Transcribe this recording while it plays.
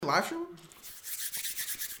live stream?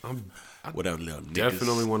 What up, little niggas?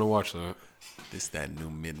 Definitely want to watch that. This that new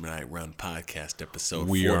Midnight Run podcast episode.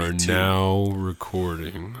 We 42. are now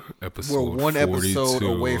recording episode. We're one 42. episode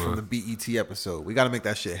away from the BET episode. We got to make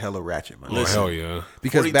that shit hella ratchet, man. Oh, hell yeah.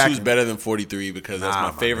 Because 42 is better than 43 because that's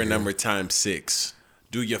my favorite nigga. number times 6.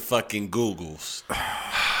 Do your fucking Googles.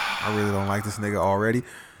 I really don't like this nigga already.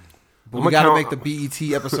 But we got to make the BET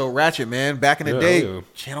episode ratchet, man. Back in the day,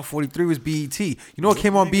 Channel 43 was BET. You know what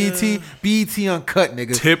came on BET? BET Uncut,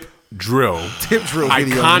 nigga. Tip drill video,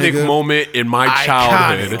 iconic nigga. moment in my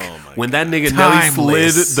childhood when that nigga Nelly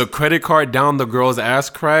slid the credit card down the girl's ass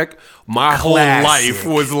crack. My whole life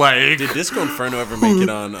was like, did Disco Inferno ever make it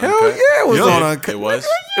on Uncut? Hell yeah, it was on Uncut. It was?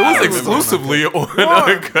 It was exclusively on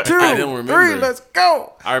Uncut. 2, I don't remember. 3, let's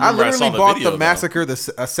go. I remember literally I saw the bought video, the Massacre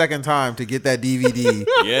a second time to get that DVD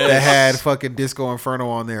that had fucking Disco Inferno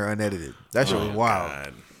on there unedited. That shit was wild.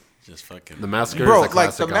 God. Just fucking The Massacre, bro, is a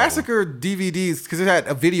like the classic Massacre DVDs, because it had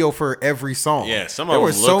a video for every song. Yeah, some there of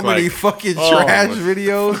were them so look many like, fucking trash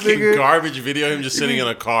videos, fucking nigga. garbage video. Him just sitting in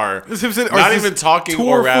a car, Just him sitting, not just even talking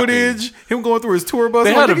tour or rapping. footage, him going through his tour bus.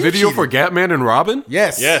 They I'm had a like, nigga, you video cheated. for Gatman and Robin.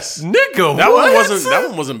 Yes, Nigga, That what?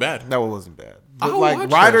 one wasn't bad. that one wasn't bad. But I'll like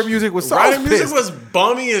watch Rider that shit. music was so Rider I was music pissed. was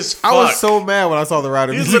bummy as fuck. I was so mad when I saw the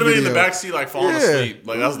Rider He was music literally video. in the backseat like falling asleep.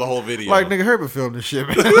 Like that was the whole video. Like nigga Herbert filmed this shit,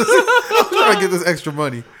 man. I'm trying to get this extra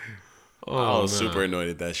money. I was super annoyed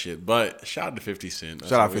at that shit. But shout out to 50 Cent.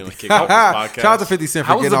 Shout out 50 50 Cent. Shout out to 50 Cent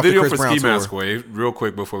for How was getting the off the video Chris for Brown Ski tour. Mask Way? Real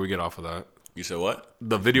quick before we get off of that. You said what?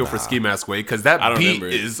 The video for Ski Mask Way, because that I don't beat remember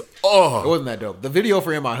it. is It wasn't that dope. The video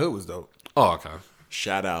for In My Hood was dope. Oh, okay.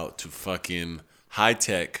 Shout out to fucking High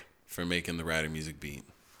Tech for making the Rider music beat.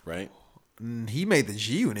 Right? He made the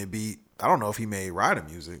G Unit beat. I don't know if he made Rider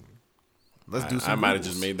music. Let's do some. I might have Googles.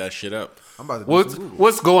 just made that shit up. I'm about to do some Googles.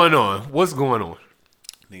 What's going on? What's going on?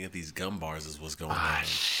 Nigga, these gum bars is what's going on.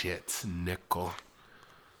 Shit, nickel.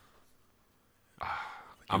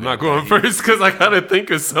 I'm not going first because I gotta think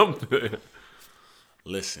of something.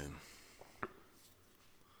 Listen.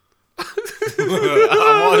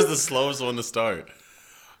 I'm always the slowest one to start.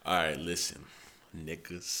 All right, listen.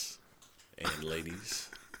 Niggas and ladies.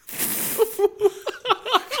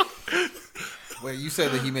 Wait, you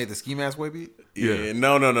said that he made the Ski Mask Way beat? Yeah.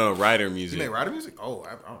 No. Rider music. He made Rider music? Oh,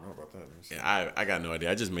 I don't know about that. Yeah, I got no idea.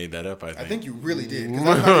 I just made that up, I I think you really did. Because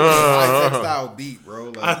that's not even a high style beat, bro.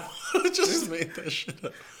 Like, I just made that shit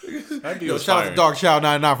up. That beat was shout out fire. to Dark Child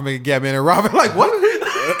 99 for making Gatman and Robin. Like, what?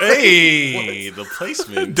 Hey, the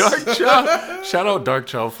placement. Dark Child. Shout out Dark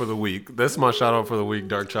Child for the week. That's my shout out for the week,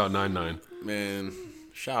 Dark Child 99. Man,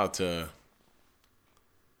 shout out to...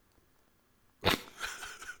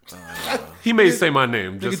 He may say my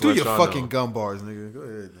name. Nigga, Just do let your y'all fucking know. gum bars, nigga. Go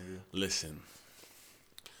ahead, nigga. Listen.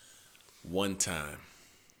 One time.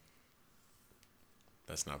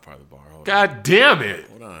 That's not part of the bar. Hold on. God damn it.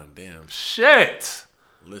 Hold on, damn. Shit.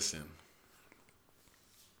 Listen.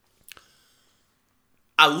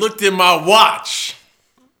 I looked at my watch.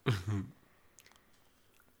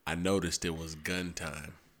 I noticed it was gun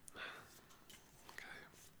time.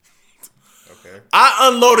 Okay. I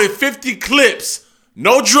unloaded 50 clips.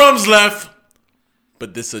 No drums left.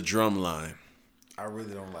 But this a drum line. I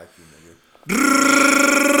really don't like you, nigga.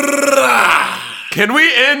 Can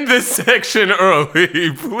we end this section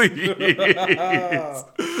early, please?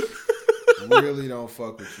 Really don't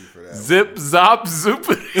fuck with you for that. Zip, zop, zoop.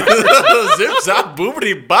 Zip, zop,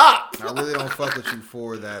 boobity, bop. I really don't fuck with you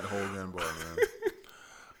for that whole gun bar, man.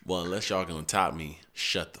 Well, unless y'all gonna top me,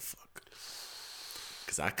 shut the fuck.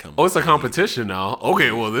 Cause I come. Oh, it's a competition now.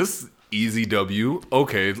 Okay, well, this easy W.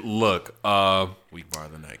 Okay, look. Week bar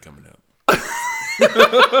of the night coming up. Go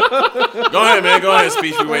ahead, man. Go ahead,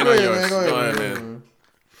 speech. We waiting on yours. Go ahead, man.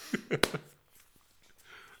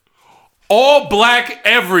 All black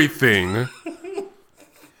everything.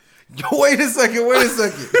 Wait a second.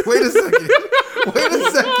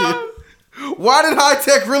 Why did High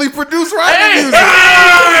Tech really produce Rider music?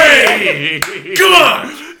 Hey! Come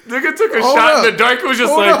on! Nigga took a shot in the dark. It was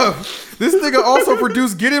just Hold like, up. This nigga also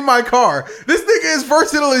produced Get In My Car. This nigga is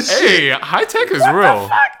versatile as shit. hey, High Tech is real.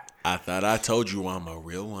 I thought I told you I'm a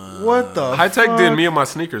real one. What the High Tech fuck? did me and my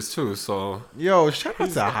sneakers too, so. Yo, shout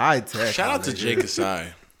out to High Tech. Shout out to Jake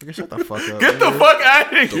Asai, Nigga, shut the fuck up. Get the fuck out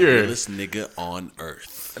of the here. realest nigga on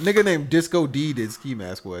earth. A nigga named Disco D did Ski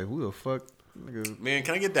Mask Way. Who the fuck? Nigga, Man,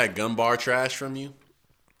 can I get that gun bar trash from you?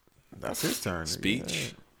 that's his turn.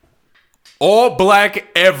 Speech. All black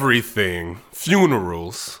everything.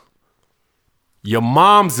 Funerals. Your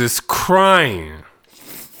mom's is crying.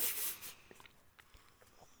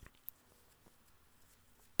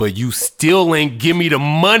 but you still ain't give me the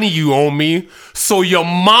money you owe me, so your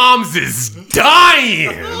mom's is dying.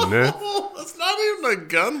 That's not even a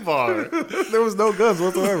gun bar. There was no guns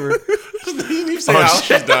whatsoever. You didn't even say how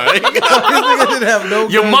she's dying. Didn't have no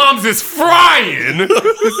Your guns. mom's is frying.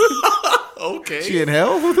 Okay. She in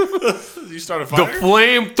hell? You started fire? The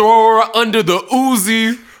flamethrower under the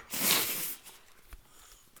Uzi.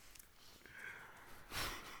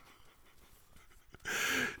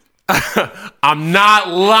 I'm not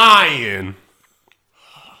lying.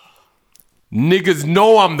 Niggas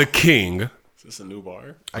know I'm the king. Is this a new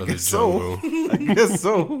bar? I guess so. I guess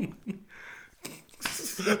so.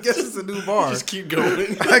 I guess it's a new bar. Just keep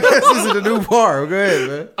going. I guess this is a new bar. Go ahead,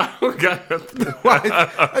 man. I don't got Why?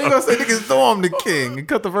 How you gonna say niggas know I'm the king and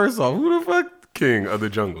cut the verse off? Who the fuck? King of the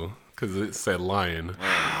jungle. Because it said lion.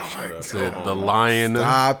 It said the lion.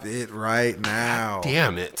 Stop it right now.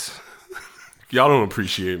 Damn it. Y'all don't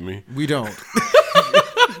appreciate me. We don't.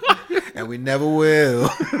 And we never will.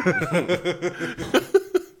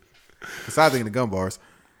 Besides thinking the gun bars.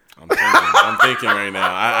 I'm thinking right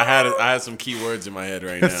now. I had some key words in my head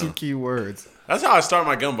right now. Some key words. That's how I start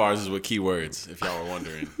my gun bars, is with key words, if y'all were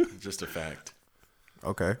wondering. Just a fact.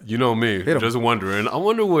 Okay. You know me, just wondering. I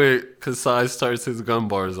wonder what Kasai starts his gun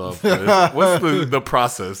bars off with. What's the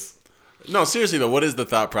process? No, seriously though, what is the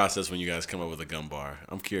thought process when you guys come up with a gun bar?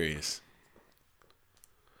 I'm curious.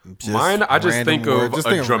 Mine, I just think of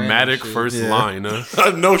a dramatic first line.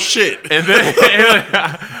 No shit. And then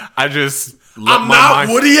I just I'm not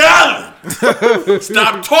Woody Allen.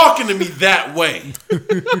 Stop talking to me that way.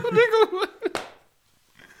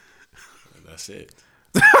 That's it.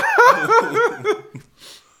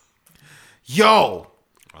 Yo.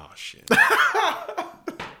 Oh shit.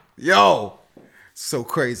 Yo. So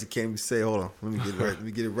crazy. Can't even say, hold on. Let me get it right. Let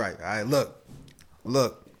me get it right. All right,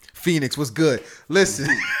 look. Phoenix, what's good? Listen.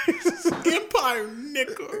 Empire,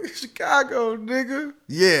 nigga. Chicago, nigga.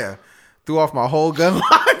 Yeah. Threw off my whole gun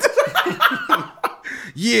line.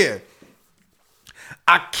 Yeah.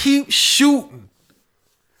 I keep shooting.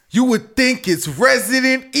 You would think it's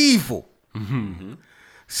Resident Evil. Mm-hmm.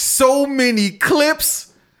 So many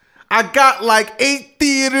clips. I got like 8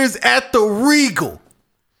 theaters at the Regal.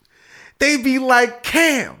 They be like,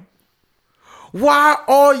 Cam, why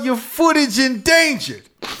all your footage endangered?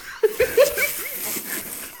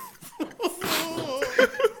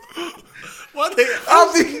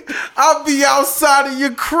 I'll be outside of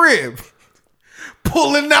your crib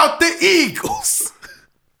pulling out the Eagles.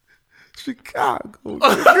 Chicago. I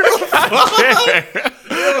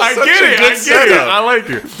get it. I like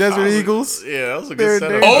it. Desert Eagles. Yeah, that was a good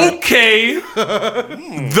setup. Okay.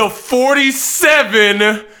 The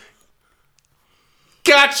 47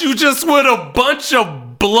 got you just with a bunch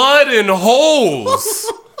of blood and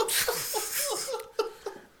holes.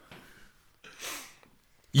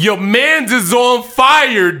 Your man's is on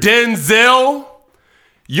fire, Denzel.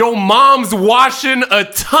 Your mom's washing a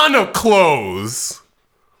ton of clothes.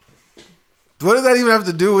 What does that even have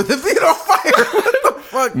to do with it being on fire? What the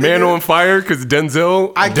fuck? Man on fire because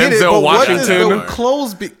Denzel. I get Denzel it, but Washington. What does the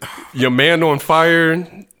clothes be? Your man on fire.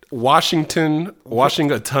 Washington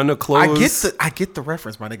washing a ton of clothes. I get the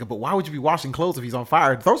reference, my nigga. But why would you be washing clothes if he's on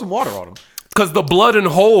fire? Throw some water on him. Because the blood and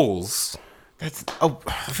holes.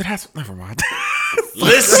 If it has, never mind.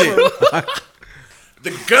 Listen,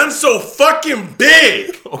 the gun's so fucking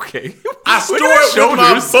big. Okay. I store it with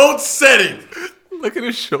my boat setting. Look at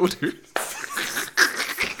his shoulders.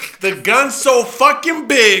 The gun's so fucking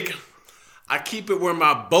big, I keep it where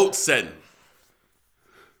my boat setting.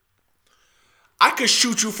 I could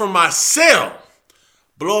shoot you from my cell,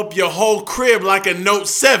 blow up your whole crib like a Note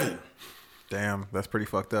 7. Damn, that's pretty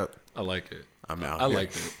fucked up. I like it. I'm out I here.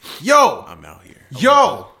 like it. Yo. I'm out here.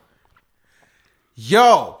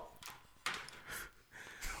 Yo.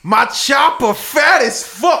 My chopper fat as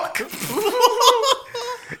fuck.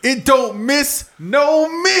 It don't miss no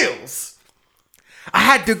meals. I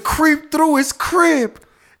had to creep through his crib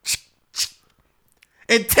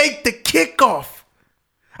and take the kick off.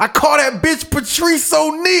 I call that bitch Patrice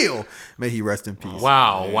O'Neal. May he rest in peace.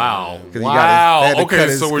 Wow.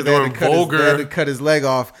 Okay, so we're doing vulgar. They had to cut his leg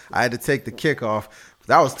off. I had to take the kick off.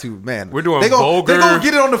 That was too, man. We're doing vulgar. They gonna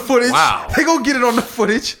get it on the footage. Wow. They gonna get it on the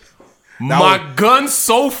footage. My gun's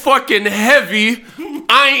so fucking heavy,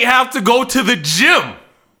 I ain't have to go to the gym.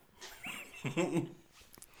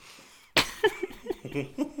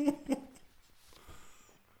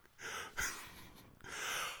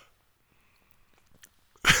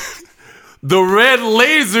 The red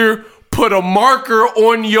laser put a marker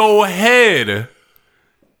on your head.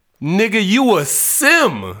 Nigga, you a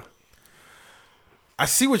sim. I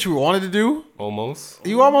see what you wanted to do. Almost.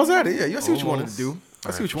 You almost had it. Yeah, you see what you wanted to do.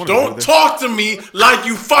 I see what you want. Don't talk to me like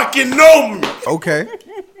you fucking know me. Okay.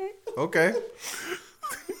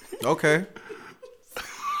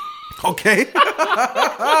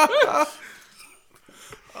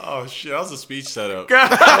 Oh shit, that was a speech setup. God,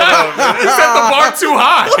 you set the bar too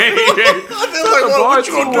high. I feel like, what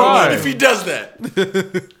you gonna do if he does that?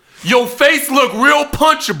 Your face look real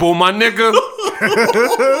punchable, my nigga.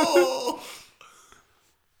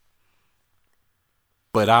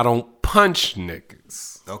 But I don't punch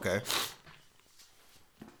niggas. Okay.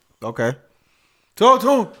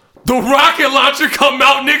 Talk. The rocket launcher come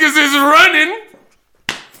out, niggas is running.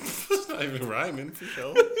 It's not even rhyming for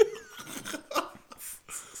sure.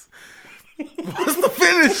 What's the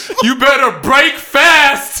finish? You better break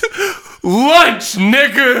fast. Lunch,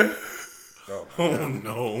 nigga. Oh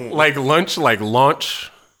no. Like lunch, like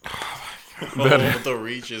launch. Oh, the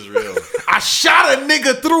reach is real. I shot a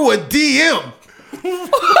nigga through a DM.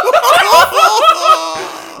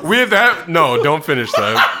 We have that. No, don't finish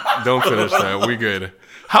that. Don't finish that. We good.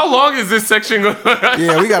 How long is this section going?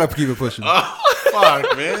 Yeah, we gotta keep it pushing.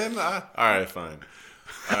 Fuck, man. All right, fine.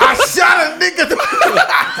 I shot a nigga.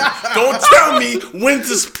 Don't tell me when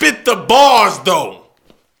to spit the bars, though.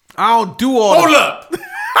 I don't do all Hold up.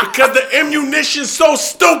 Because the ammunition's so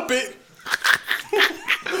stupid.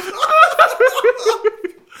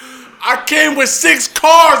 I came with 6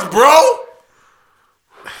 cars, bro.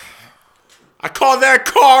 I call that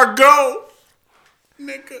cargo.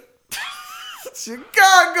 Nigga.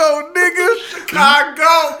 Chicago, nigga.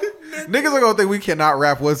 Chicago. Niggas are gonna think we cannot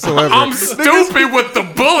rap whatsoever. I'm stupid with the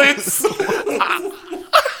bullets.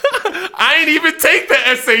 I ain't even take the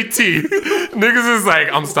SAT. Niggas is like,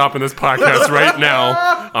 I'm stopping this podcast right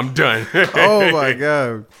now. I'm done. Oh my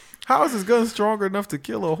god. How is this gun stronger enough to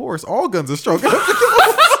kill a horse? All guns are strong enough to kill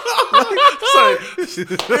a horse.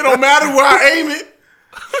 It don't matter where I aim it.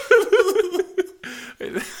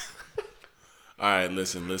 All right,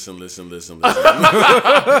 listen.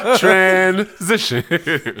 Transition.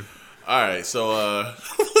 All right, so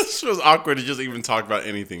this was awkward to just even talk about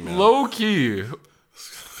anything now. Low key.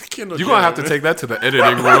 Kendall You're going to have to take that to the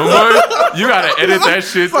editing room. You got to edit that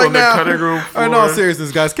shit on the cutting room floor. In all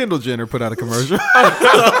seriousness, guys, Kendall Jenner put out a commercial.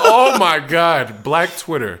 Oh my God. Black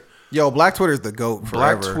Twitter. Yo, Black Twitter is the GOAT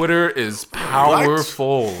forever. Black Twitter is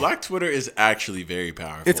powerful. Black Twitter is actually very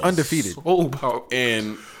powerful. It's undefeated. So powerful.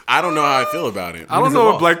 And I don't know how I feel about it. I don't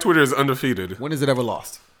know if Black Twitter is undefeated. When has it ever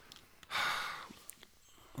lost?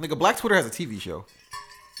 Nigga, Black Twitter has a TV show.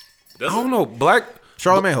 I don't know.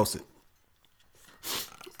 Charlamagne hosts it.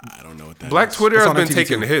 I don't know what that Black is. Twitter It's has on been MTV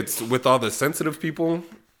taking too. hits with all the sensitive people.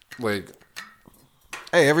 Like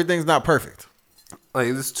Everything's not perfect.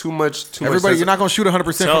 there's too much. Everybody, you're not gonna shoot 100% from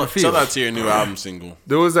the field. Tell that to your new album single.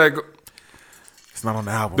 There was that. It's not on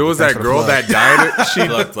the album. There was that girl that died.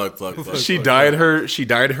 She dyed her. She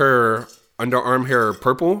dyed her underarm hair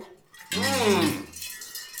purple.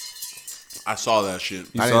 I saw that shit.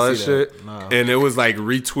 You saw that shit? No. And it was like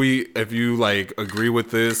retweet if you like agree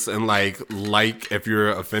with this and like if you're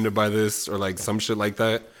offended by this or like some shit like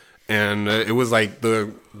that. And it was like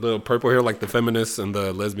the purple hair, like the feminists and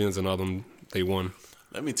the lesbians and all them, they won.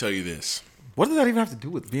 Let me tell you this. What does that even have to do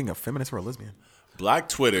with being a feminist or a lesbian? Black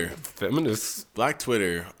Twitter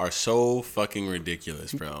are so fucking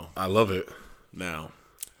ridiculous, bro. I love it. Now,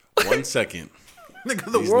 1 second.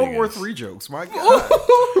 Nigga, the World War III jokes, my God.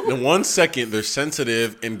 In 1 second, they're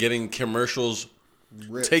sensitive and getting commercials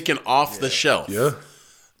taken off the shelf. Yeah.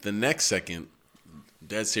 The next second,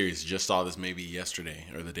 dead serious, just saw this maybe yesterday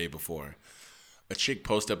or the day before. A chick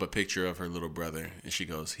posted up a picture of her little brother, and she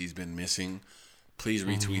goes, "He's been missing. Please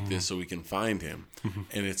retweet this so we can find him."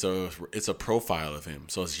 And it's a profile of him.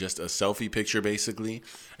 So it's just a selfie picture, basically.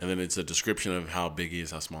 And then it's a description of how big he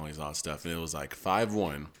is, how small he is, all that stuff. And it was like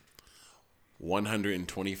 5'1",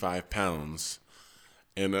 125 pounds,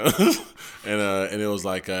 and it was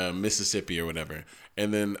like Mississippi or whatever.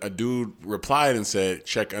 And then a dude replied and said,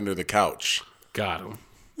 "Check under the couch." Got him.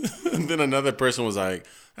 And then another person was like,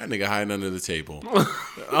 "That nigga hiding under the table."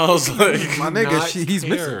 I was like, My nigga, he's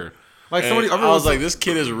missing. Like somebody, I was like, this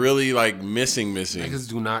kid is really like missing. Niggas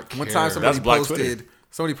do not care. One time somebody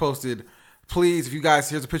posted, "Please, if you guys,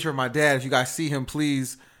 here's a picture of my dad. If you guys see him,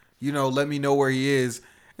 please, let me know where he is."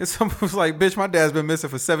 And someone was like, "Bitch, my dad's been missing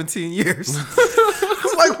for 17 years."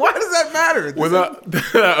 It's like, why does that matter? Well,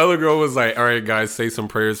 that other girl was like, "All right, guys, say some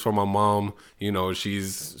prayers for my mom.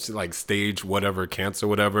 She's like stage whatever, cancer,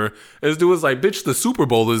 whatever." And this dude was like, "Bitch, the Super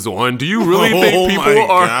Bowl is on. Do you really think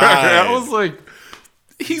people are?" I was like,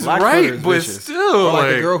 He's Black right, Twitter is but vicious. still, Or like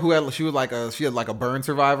like, the girl who had, she had like a burn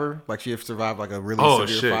survivor, like she had survived like a really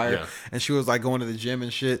severe fire, yeah. and she was like going to the gym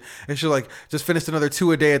and shit, and she like just finished another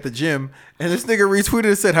 2 a day at the gym, and this nigga retweeted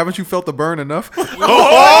and said, "Haven't you felt the burn enough?"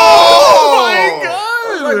 oh my god!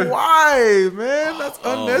 Like, why, man? That's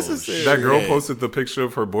unnecessary. That girl posted the picture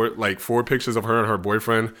of her boy, like 4 pictures of her and her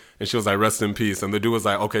boyfriend, and she was like, "Rest in peace." And the dude was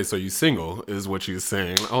like, "Okay, so you single?" Is what she was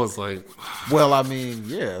saying. I was like, Well, I mean,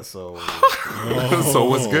 yeah. So "So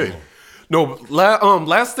what's good?" No,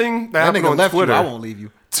 last thing that happened nigga on left Twitter. you. I won't leave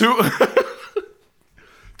you.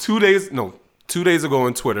 2 days ago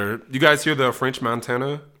on Twitter. You guys hear the French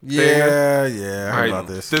Montana thing? Yeah. I heard about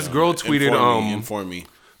this. This girl tweeted. Inform me.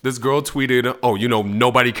 This girl tweeted, "Oh,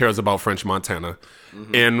 nobody cares about French Montana,"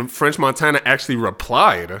 and French Montana actually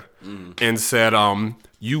replied and said,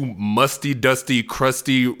 "You musty, dusty,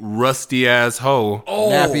 crusty, rusty ass hoe,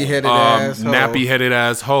 Nappy headed ass, hoe. nappy headed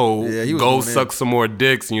ass hoe, Yeah, he was go going suck in. some more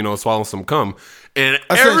dicks, swallow some cum." And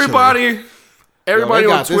Essentially. everybody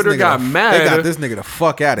Yo, on Twitter got mad. They got this nigga the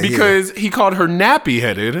fuck out of here. Because he called her nappy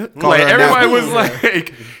headed. Called Like her everybody nappy. was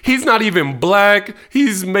like, he's not even black.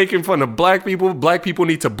 He's making fun of black people. Black people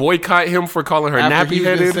need to boycott him for calling her after nappy he's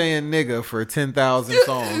been headed. saying nigga for 10,000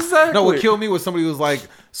 songs. exactly. No, what killed me was somebody who was like,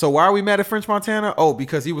 so why are we mad at French Montana? Oh,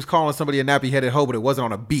 because he was calling somebody a nappy headed hoe, but it wasn't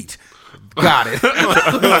on a beat. Got it.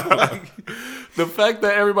 The fact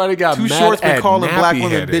that everybody got Too mad Short's been at calling black women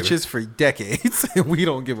nappy-headed. bitches for decades, and we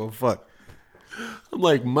don't give a fuck. I'm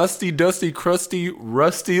like musty, dusty, crusty,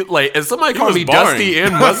 rusty. Like, if somebody called was me barring. dusty and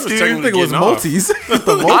He was musty, technically I think it was getting off. multis.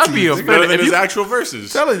 The I'd be multis. offended. In If his you, actual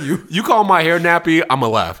verses. Telling you. you call my hair nappy, I'ma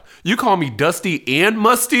laugh. You call me dusty and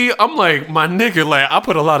musty, I'm like, my nigga, like, I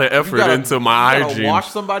put a lot of effort into my you gotta hygiene. wash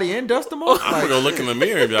somebody and dust them off. I'm Like, gonna go look in the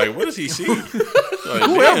mirror and be like, what does he see? Like,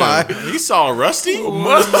 Who am I? He saw Rusty?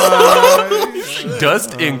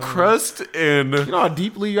 Dust and crust and you know how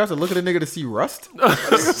deeply you have to look at a nigga to see rust?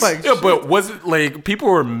 Like, yeah, but was it like people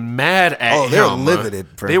were mad at Oh, him? they're livid at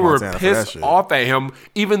French They were Montana for that pissed shit. off at him,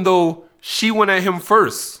 even though she went at him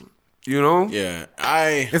first. Yeah,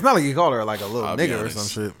 it's not like you called her like a little I'll be nigga or honest.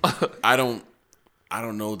 some shit. I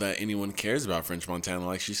don't know that anyone cares about French Montana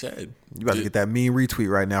like she said. You about to get that mean retweet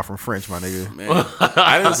right now from French, my nigga. Man,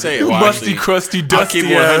 I didn't say it. Well, Musty, actually, crusty, I'll dusty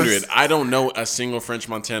keep 100. ass. I don't know a single French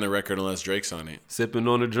Montana record unless Drake's on it. Sipping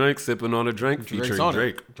on a drink, featuring on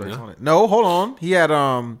Drake. it. Drake's Yeah. on it. No, hold on. He had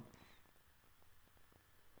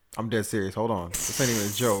I'm dead serious. Hold on. This ain't even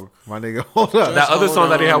a joke, my nigga. Hold up. That other song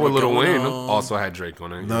that he had with What's Lil going Wayne on? also had Drake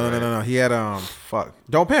on it. No. He had fuck.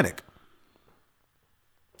 Don't panic.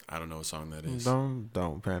 I don't know what song that is.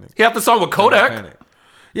 Don't panic. He had the song with Don't Kodak. panic.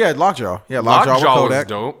 Yeah, Lockjaw. Yeah, Lockjaw with Lockjaw was Kodak.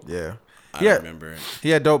 dope. Yeah. I Yeah. remember it. He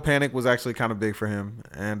had Dope Panic was actually kind of big for him,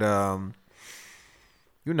 and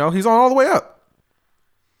he's on all the way up.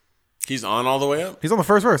 He's on all the way up? He's on the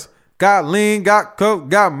first verse. Got lean, got coke,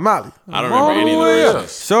 got Molly. I don't remember any of the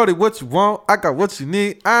verses. Shorty, what you want? I got what you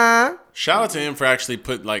need. Shout out to him for actually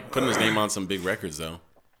putting his name on some big records, though.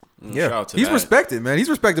 Shout Yeah, out to he's that. respected, man. He's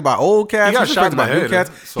respected by old cats. He got He's shot respected in the by new head,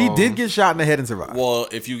 cats. so- He did get shot in the head and survive. Well,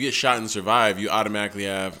 if you get shot and survive, you automatically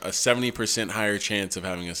have a 70% higher chance of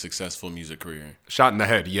having a successful music career. Shot in the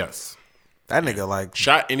head, yes. That nigga like,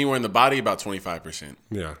 Shot anywhere in the body, about 25%.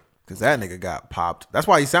 Yeah. because that nigga got popped. That's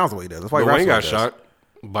why he sounds the way he does. That's why Lil he raps Wayne the way got he does. shot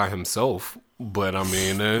by himself, but I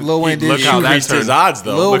mean, Lil Wayne did look how shoot that Reached his turned odds,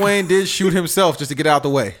 though. Lil Wayne did shoot himself just to get out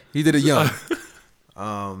the way. He did it young.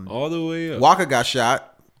 all the way up. Waka got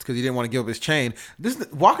shot because he didn't want to give up his chain.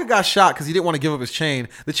 Waka got shot because he didn't want to give up his chain.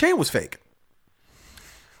 The chain was fake.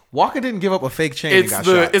 Waka didn't give up a fake chain and got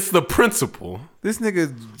shot. It's the principle. This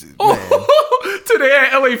nigga, man. Today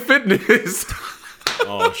at LA Fitness.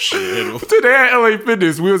 Oh, shit. Today at LA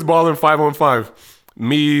Fitness, we was balling 5-on-5.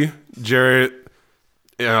 Me, Jarrett,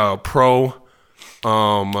 Pro,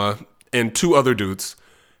 and 2 other dudes.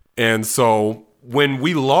 And so when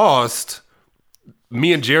we lost,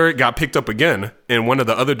 me and Jarrett got picked up again, and one of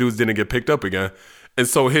the other dudes didn't get picked up again. And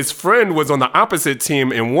so his friend was on the opposite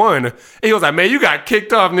team and won. And he was like, man, you got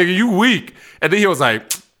kicked off, nigga. You weak. And then he was like,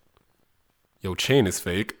 your chain is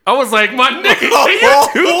fake. I was like, my nigga, can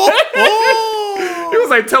you do that? He was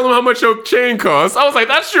like, tell him how much your chain costs. I was like,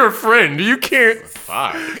 that's your friend. You can't.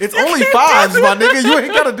 It's only 5s, my nigga. You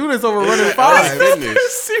ain't got to do this over running 5.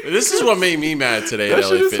 Fitness. This is what made me mad today at That LA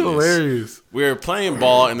shit is Fitness. hilarious. We were playing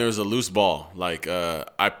ball and there was a loose ball. Like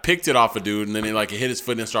I picked it off a dude and then it hit his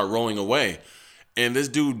foot and started rolling away. And this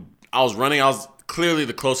dude, I was running. I was clearly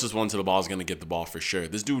the closest one to the ball. I was gonna get the ball for sure.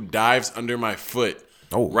 This dude dives under my foot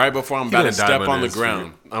right before I'm about to step on the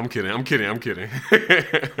ground. I'm kidding.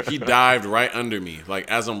 He dived right under me.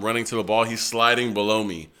 Like as I'm running to the ball, he's sliding below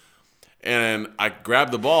me. And I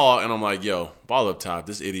grabbed the ball, and I'm like, yo, ball up top.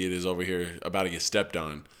 This idiot is over here about to get stepped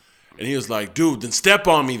on. And he was like, dude, then step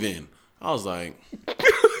on me then. I was like,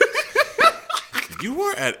 you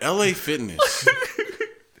were at LA Fitness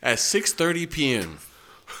at 6:30 p.m.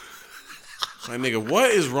 Like, nigga,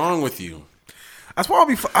 what is wrong with you? That's why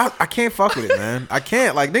I can't fuck with it, man. I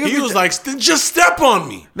can't. Like, niggas. He was like, just step on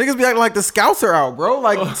me. Niggas be acting like the scouts are out, bro.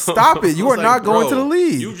 Like, stop it. You are like, not going to the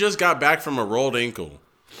league. You just got back from a rolled ankle.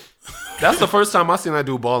 That's the first time I seen that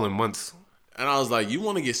dude ball in months. And I was like, you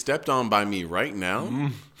want to get stepped on by me right now?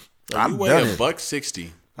 Like, you I've weigh done a it. $160.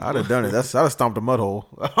 I'd have done it. I'd have stomped a mud hole.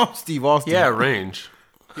 I'm Steve Austin. Yeah, range.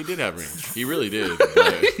 He did have range. He really did.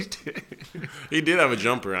 But he did have a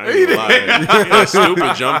jumper. I ain't gonna lie. He had a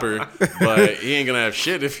stupid jumper, but he ain't gonna have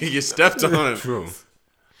shit if he gets stepped on. True.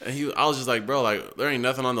 And I was just like, bro, like there ain't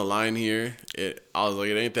nothing on the line here. I was like,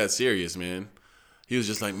 it ain't that serious, man. He was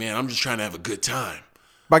just like, man, I'm just trying to have a good time.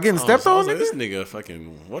 By getting stepped I on, was like, nigga? this nigga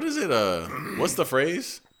fucking, what is it? What's the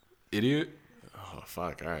phrase? Idiot. Oh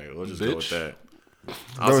fuck! All right, we'll just Bitch. go with that.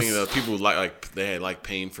 I was thinking of people who like they had like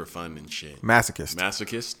pain for fun and shit. Masochist.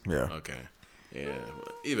 Masochist? Yeah. Okay. Yeah.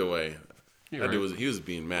 Either way, You're that right. dude he was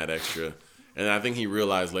being mad extra, and I think he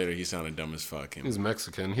realized later he sounded dumb as fuck. He was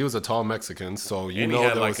Mexican. He was a tall Mexican, so you And he know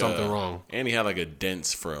had there like was something wrong. And he had like a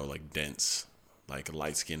dense fro, like a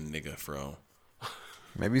light skinned nigga fro.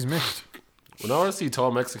 Maybe he's mixed. When I see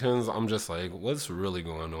tall Mexicans, I'm just like, what's really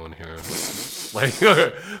going on here? Like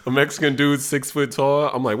a Mexican dude 6 foot tall.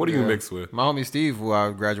 I'm like, what are you mixed with? My homie Steve, who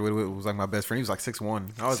I graduated with, was like my best friend. He was like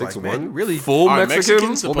 6'1". I was like, 6'1"? man, you really? Full Are Mexican?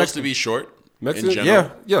 Mexicans Well, supposed to be short? Mexican? In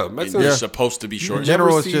general? Yeah, Mexicans. They're supposed to be short. In general,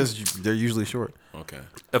 Never it's see- just they're usually short. Okay.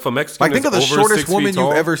 If a Mexican Like, think of the is over shortest 6 feet woman tall,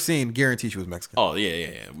 you've ever seen. Guarantee she was Mexican. Oh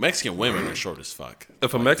yeah. Mexican women are short as fuck.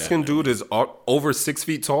 If a Like, Mexican definitely. dude is over 6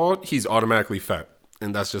 feet tall, he's automatically fat.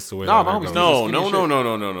 And that's just the way Nah, that my goes. homie's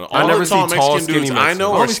No. I All never the see tall tall, Mexican dudes skinny I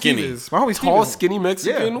know are Mexicans. skinny. My homie Steve Tall, is- skinny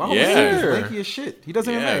Mexican? Yeah, my homie Yeah. Steve is lanky as shit. He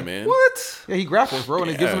doesn't Yeah, MMA. man. What? Yeah, he grapples, bro, and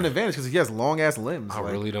it gives Yeah. him an advantage because he has long ass limbs. I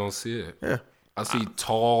like, really don't see it. Yeah. I see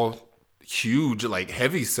tall, huge, like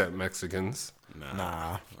heavy set Mexicans.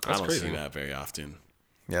 Nah. I don't crazy. see that very often.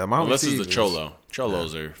 Yeah, my homie Unless Steve it's a cholo.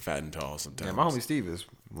 Cholos are fat and tall sometimes. Yeah, my homie Steve is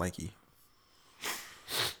lanky.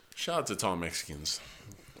 Shout out to tall Mexicans.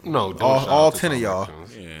 No, don't All- shout all out to 10 of tall y'all.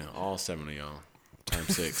 Mexicans. Yeah, all 7 of y'all.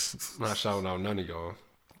 Times 6. Not shouting out none of y'all.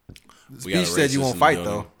 We got Speech a said you racist won't in fight the though.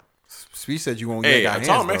 building. Speech said you won't Hey, get a hands,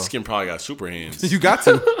 tall though. Mexican probably got super hands. You got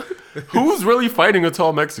to. Who's really fighting a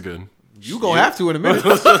tall Mexican? You gonna have to in a minute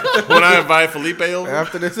When I invite Felipe over?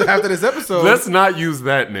 after this episode. Let's not use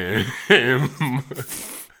that name.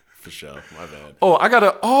 For sure. My bad. Oh, I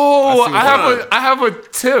gotta. I have a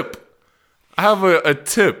tip. I have a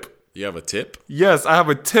tip. You have a tip? Yes, I have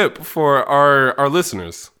a tip for our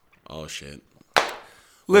listeners. Oh, shit.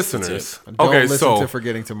 Listeners. Don't Okay, listen so to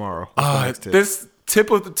Forgetting Tomorrow. What's the next tip? this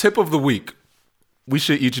tip of the week. We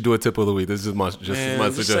should each do a tip of the week. This is my Man,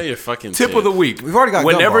 suggestion. just say your fucking Tip of the week. We've already got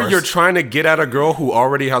Whenever gun bars. you're trying to get at a girl who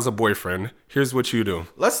already has a boyfriend, here's what you do.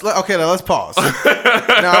 Let's pause.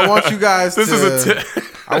 Now I want you guys. This to, is a tip.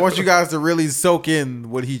 I want you guys to really soak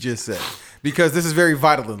in what he just said because this is very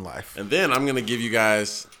vital in life. And then I'm going to give you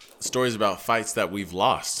guys stories about fights that we've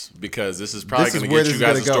lost because this is probably This is going to where get this you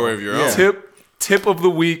is guys a gonna story go. of your Yeah. own. Tip of the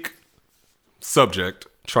week. Subject: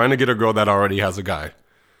 trying to get a girl that already has a guy.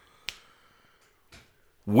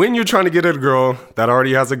 When you're trying to get at a girl that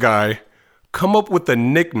already has a guy, come up with a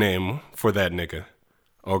nickname for that nigga.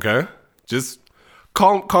 Okay? Just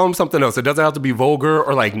call him something else. It doesn't have to be vulgar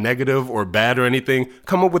or like negative or bad or anything.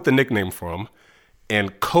 Come up with a nickname for him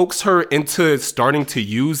and coax her into starting to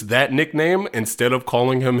use that nickname instead of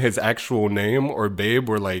calling him his actual name or babe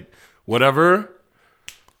or like whatever.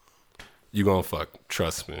 You gonna fuck.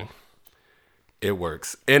 Trust me. It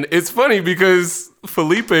works. And it's funny because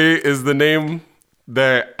Felipe is the name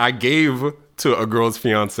that I gave to a girl's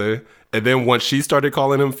fiance. And then once she started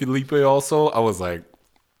calling him Felipe also, I was like,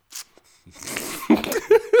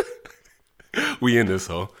 we in this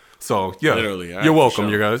hoe. So, yeah. Literally, you're welcome,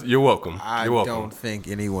 you guys. You're welcome. I You're welcome. don't think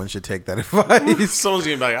anyone should take that advice. Someone's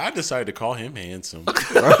going to be like, I decided to call him handsome.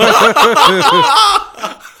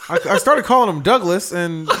 I started calling him Douglas,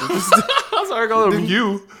 and I'm sorry, I called him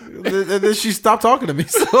you. then she stopped talking to me.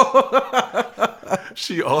 So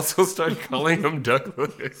She also started calling him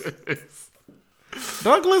Douglas.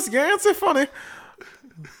 Douglas, your answer funny.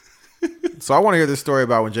 So I want to hear this story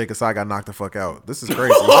about when Jake Asai got knocked the fuck out. This is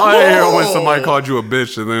crazy. I hear when somebody called you a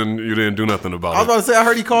bitch and then you didn't do nothing about I was it. about to say, I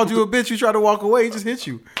heard he called you a bitch. You tried to walk away. He just hit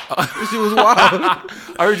you. This shit was wild.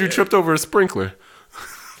 I heard you tripped over a sprinkler.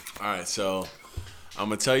 All right, so I'm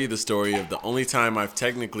going to tell you the story of the only time I've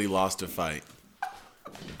technically lost a fight.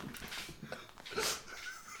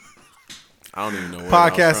 I don't even know where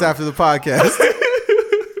Podcast after the podcast.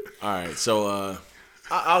 All right, so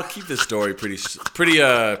I'll keep this story pretty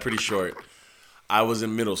short. I was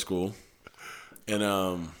in middle school,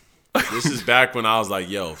 and this is back when I was like,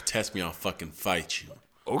 "Yo, test me, I'll fucking fight you."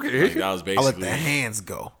 Okay, like, that was I'll let basically the hands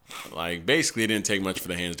go. like basically it didn't take much for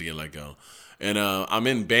the hands to get let go. And I'm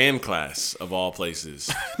in band class of all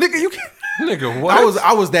places. Nigga, you can't. nigga, what?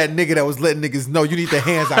 I was that nigga that was letting niggas know you need the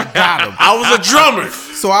hands. I got them. I was a drummer.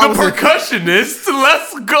 So I was percussionist.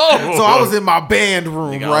 Let's go. So I was in my band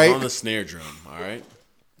room, Nigga, right? I was on the snare drum. All right,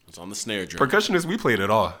 I was on the snare drum. Percussionist, we played it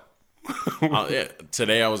all. Yeah,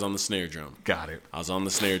 today I was on the snare drum. Got it. I was on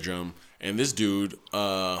the snare drum, and this dude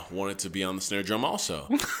wanted to be on the snare drum also.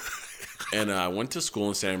 And I went to school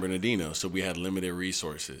in San Bernardino, so we had limited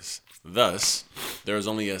resources. Thus, there was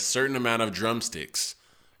only a certain amount of drumsticks.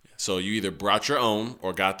 So you either brought your own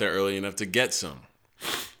or got there early enough to get some.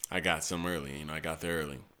 I got some early. I got there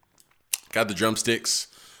early. Got the drumsticks,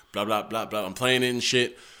 blah, blah, blah, blah. I'm playing it and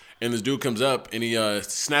shit. And this dude comes up, and he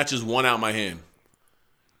snatches one out my hand.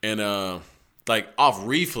 And, like, off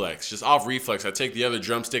reflex, I take the other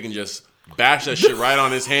drumstick and just bash that shit right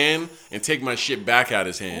on his hand and take my shit back out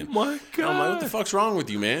his hand. Oh, my God. And I'm like, what the fuck's wrong with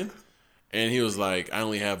you, man? And he was like, I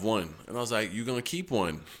only have one. And I was like, you gonna keep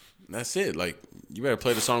one. And that's it. Like, you better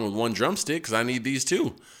play the song with one drumstick because I need these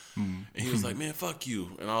too. And he was like, man, fuck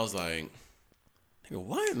you. And I was like, nigga,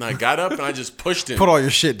 what? And I got up and I just pushed him. Put all your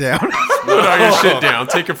shit down. Put all your shit down.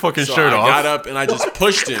 Take your fucking shirt off. I got up and I just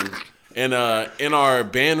pushed him. And in our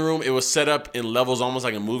band room, it was set up in levels almost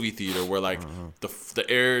like a movie theater where like the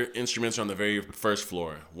air instruments are on the very first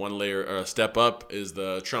floor. One layer or a step up is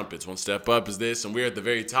the trumpets. One step up is this. And we're at the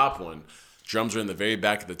very top one. Drums are in the very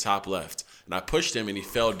back at the top left. And I pushed him and he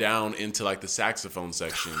fell down into like the saxophone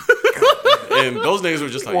section. And those niggas were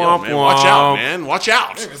just like, yo, man, watch out, man. Watch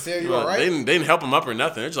out. You all right? They didn't help him up or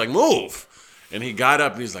nothing. They're just like, move. And he got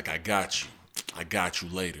up and he's like, I got you. I got you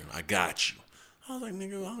later. I got you. I was like,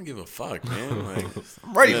 nigga, I don't give a fuck, man. Like,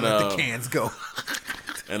 I'm ready to let the cans go.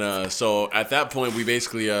 And so at that point, we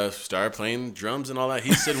basically started playing drums and all that.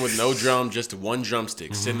 He's sitting with no drum, just one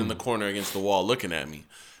drumstick, sitting in the corner against the wall looking at me.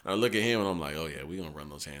 And I look at him and I'm like, oh, yeah, we're going to run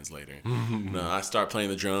those hands later. And I start playing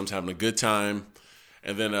the drums, having a good time.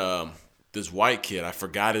 And then this white kid, I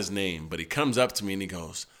forgot his name, but he comes up to me and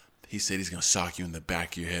he said he's going to sock you in the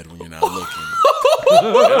back of your head when you're not looking.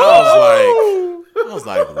 And I was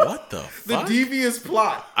like, what the fuck? The devious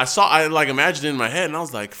plot. I like imagined it in my head and I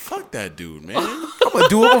was like, fuck that dude, man. I'm going to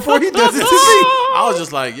do it before he does it to me. I was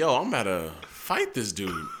just like, yo, I'm about to fight this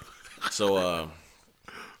dude. So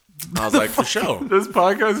I was like, for sure. This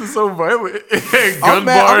podcast is so violent. I'm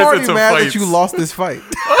already mad that you lost this fight.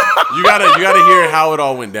 You gotta hear how it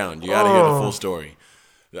all went down. You gotta hear the full story.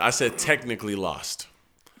 I said technically lost.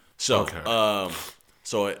 So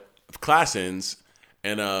so class ends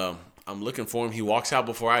and I'm looking for him. He walks out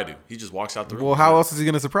before I do. He just walks out the room. Well, how else is he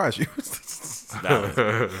gonna surprise you?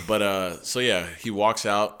 But so yeah, he walks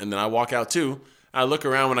out and then I walk out too. I look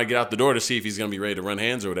around when I get out the door to see if he's gonna be ready to run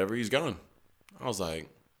hands or whatever. He's gone. I was like,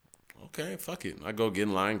 okay, fuck it. I go get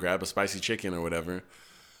in line, grab a spicy chicken or whatever,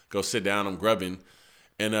 go sit down. I'm grubbing,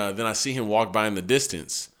 and then I see him walk by in the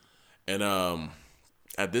distance. And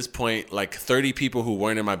at this point, like 30 people who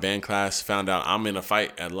weren't in my band class found out I'm in a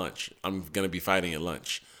fight at lunch. I'm gonna be fighting at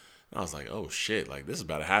lunch. And I was like, oh shit, like this is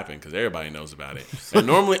about to happen because everybody knows about it. And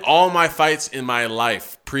normally, all my fights in my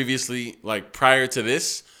life previously, like prior to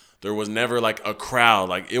this, there was never like a crowd.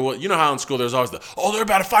 Like it was, you know how in school there's always they're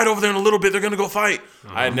about to fight over there in a little bit. They're gonna go fight.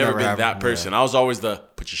 I had never been that person. I was always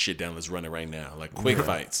put your shit down. Let's run it right now. Like quick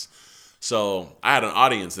fights. So I had an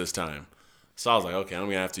audience this time. So I was like, okay, I'm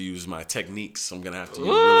gonna have to use my techniques. I'm gonna have to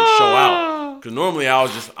really show out. Because normally I'll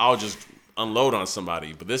just unload on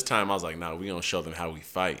somebody, but this time I was like, nah, we're gonna show them how we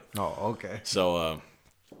fight. Oh, okay. So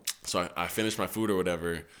I finished my food or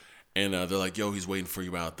whatever, and they're like, yo, he's waiting for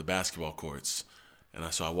you out at the basketball courts.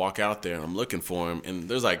 And so I walk out there and I'm looking for him, and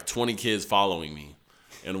there's like 20 kids following me,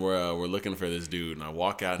 and we're looking for this dude. And I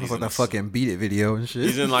walk out. He's like that fucking Beat It video and shit.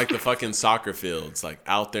 He's in like the fucking soccer fields, like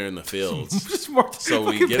out there in the fields. So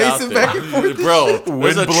we get out there, bro.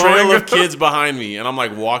 There's a trail of kids behind me, and I'm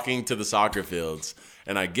like walking to the soccer fields,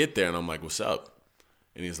 and I get there and I'm like, what's up?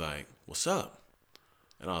 And he's like, what's up?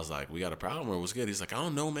 And I was like, we got a problem or what's good? He's like, I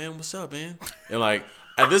don't know, man. What's up, man? And like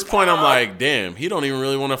at this point, I'm like, damn, he don't even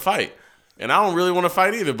really want to fight. And I don't really want to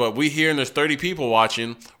fight either, but we here and there's 30 people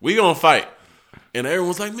watching. We gonna fight. And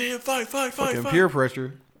everyone's like, man, fight. Peer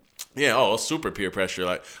pressure. Yeah, super peer pressure.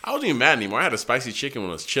 Like, I wasn't even mad anymore. I had a spicy chicken when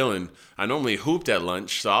I was chilling. I normally hooped at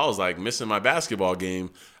lunch, so I was like missing my basketball game.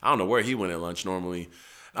 I don't know where he went at lunch normally.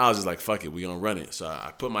 I was just like, fuck it, we gonna run it. So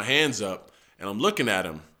I put my hands up and I'm looking at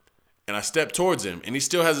him. And I step towards him, and he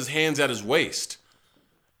still has his hands at his waist.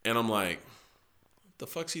 And I'm like, what the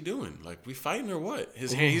fuck's he doing? Like, we fighting or what?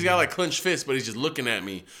 He's got like clenched fists, but he's just looking at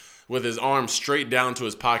me with his arms straight down to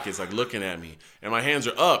his pockets, like looking at me. And my hands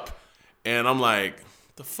are up. And I'm like,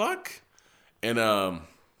 the fuck? And I'm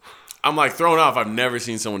like thrown off. I've never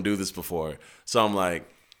seen someone do this before. So I'm like,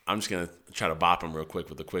 I'm just going to try to bop him real quick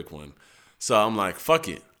with a quick one. So I'm like, fuck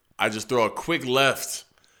it. I just throw a quick left,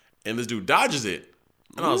 and this dude dodges it.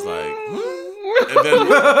 And I was like, and then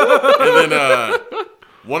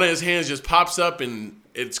one of his hands just pops up, and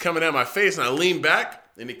it's coming at my face, and I lean back,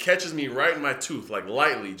 and it catches me right in my tooth, like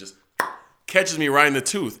lightly, just catches me right in the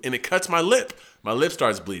tooth, and it cuts my lip. My lip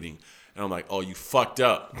starts bleeding. And I'm like, oh, you fucked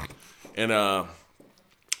up. And then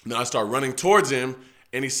I start running towards him,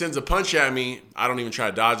 and he sends a punch at me. I don't even try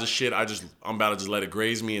to dodge the shit. I'm about to just let it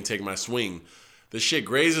graze me and take my swing. The shit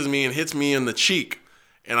grazes me and hits me in the cheek.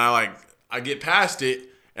 And I get past it,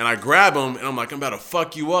 and I grab him, and I'm like, I'm about to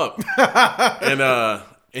fuck you up.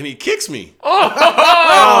 and he kicks me.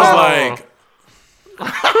 I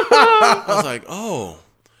was like, oh.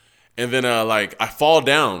 And then I fall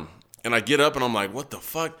down, and I get up, and I'm like, what the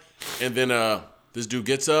fuck? And then this dude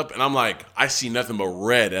gets up, and I'm like, I see nothing but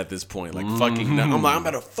red at this point. Like, fucking nothing. I'm like, I'm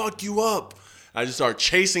about to fuck you up. I just start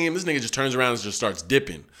chasing him. This nigga just turns around and just starts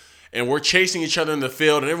dipping. And we're chasing each other in the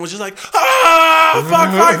field, and everyone's just like, fight.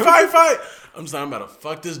 I'm just like, I'm about to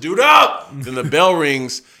fuck this dude up. Then the bell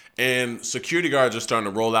rings, and security guards are starting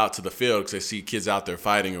to roll out to the field because they see kids out there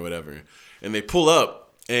fighting or whatever. And they pull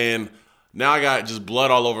up, and now I got just blood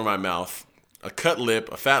all over my mouth, a cut lip,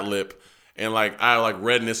 a fat lip, and I have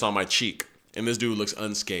redness on my cheek. And this dude looks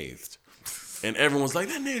unscathed. And everyone's like,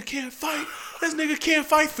 that nigga can't fight. This nigga can't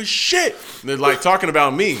fight for shit. And they're talking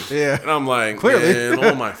about me. Yeah. And I'm like, clearly. Man,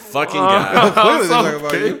 oh my fucking God. Clearly they're talking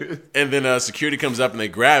about you. And then security comes up and they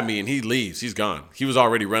grab me and he leaves. He's gone. He was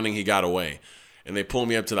already running. He got away. And they pull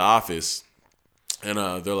me up to the office. And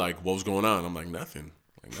they're like, what was going on? I'm like, nothing.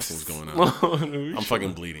 Nothing's going on. I'm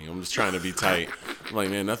fucking bleeding. I'm just trying to be tight. I'm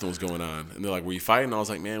like, man, nothing was going on. And they're like, were you fighting? I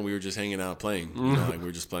was like, man, we were just hanging out playing. We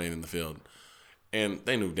were just playing in the field. And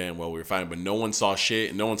they knew damn well we were fighting, but no one saw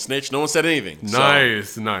shit. No one snitched. No one said anything.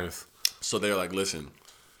 Nice. So they're like, listen,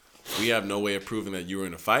 we have no way of proving that you were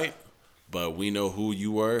in a fight, but we know who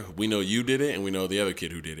you were. We know you did it, and we know the other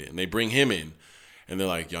kid who did it. And they bring him in, and they're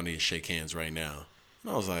like, y'all need to shake hands right now.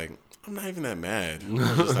 And I was like, I'm not even that mad. I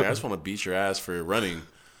was just like, I just want to beat your ass for running.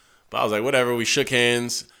 But I was like, whatever. We shook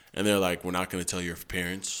hands, and they're like, we're not going to tell your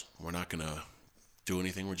parents. We're not going to do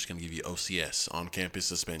anything. We're just going to give you OCS, on-campus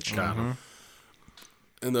suspension. Mm-hmm.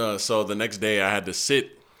 And so the next day, I had to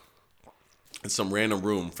sit in some random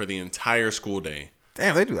room for the entire school day.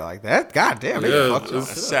 Damn, they do that like that? God damn. Yeah, I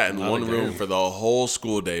sat in one room for the whole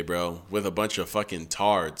school day, bro, with a bunch of fucking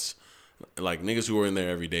tards. Like, niggas who were in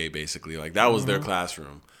there every day, basically. Like, that was their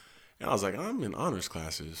classroom. And I was like, I'm in honors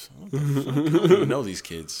classes. What the fuck? I don't even know these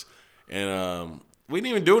kids. And we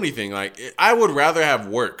didn't even do anything. Like, I would rather have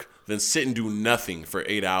work than sit and do nothing for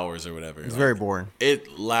 8 hours or whatever. It's very boring.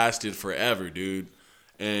 It lasted forever, dude.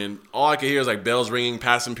 And all I could hear is bells ringing,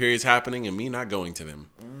 passing periods happening, and me not going to them.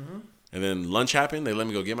 Mm-hmm. And then lunch happened. They let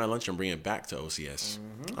me go get my lunch and bring it back to OCS.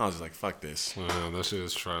 Mm-hmm. I was just like, fuck this. Yeah, that shit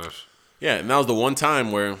is trash. Yeah, and that was the one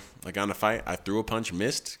time where, on a fight, I threw a punch,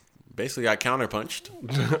 missed, basically got counterpunched,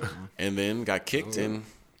 and then got kicked and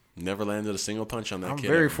never landed a single punch on that kid.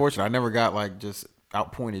 I'm very fortunate. I never got, just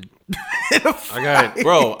outpointed.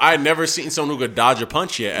 Bro, I had never seen someone who could dodge a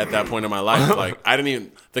punch yet at that point in my life.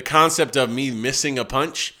 The concept of me missing a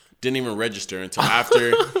punch didn't even register until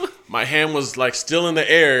after my hand was still in the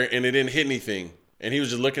air and it didn't hit anything. And he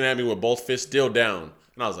was just looking at me with both fists still down.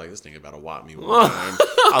 And I was like, this nigga about to whop me one time.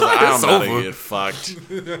 I was like, I'm about to get fucked.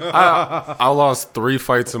 I lost 3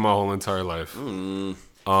 fights in my whole entire life. I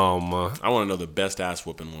want to know the best ass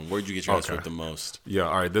whooping one. Where'd you get your ass whooped the most? Yeah,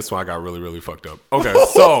 all right. This one I got really, really fucked up. Okay,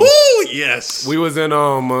 so yes, we was in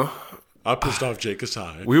I pissed off Jake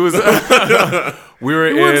aside. we was we were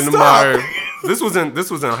in my. This was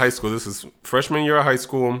in high school. This is freshman year of high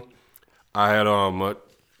school. I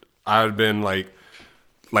had been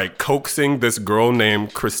coaxing this girl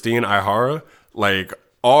named Christine Ihara.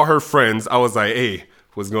 All her friends, I was like, hey,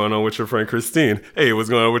 what's going on with your friend Christine? Hey, what's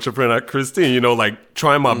going on with your friend Christine?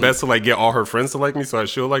 Trying my best to get all her friends to like me so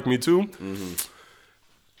she'll like me too. Mm-hmm.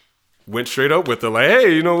 Went straight up with her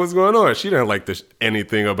hey, what's going on? She didn't like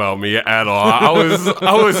anything about me at all. I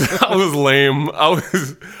was lame. I was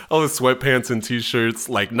sweatpants and t-shirts,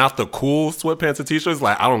 not the cool sweatpants and t-shirts.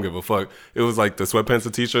 I don't give a fuck. It was the sweatpants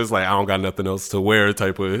and t-shirts, I don't got nothing else to wear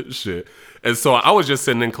type of shit. And so I was just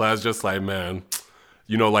sitting in class just man,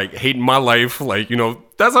 like hating my life. Like,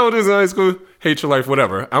 that's how it is in high school. Hate your life,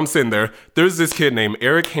 whatever. I'm sitting there. There's this kid named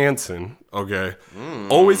Eric Hansen. Okay.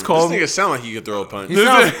 Always call This him. nigga sound like he could throw a punch.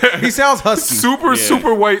 He sounds husky.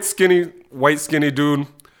 Super white skinny dude.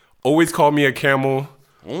 Always called me a camel.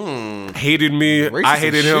 Hated me. Racist I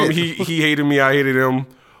hated as him. shit. He hated me. I hated him.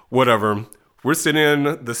 Whatever. We're sitting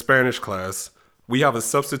in the Spanish class. We have a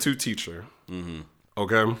substitute teacher.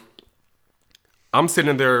 Okay. I'm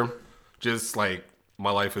sitting there just like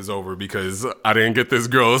my life is over because I didn't get this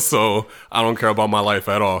girl, so I don't care about my life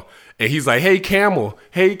at all. And he's like, hey, camel.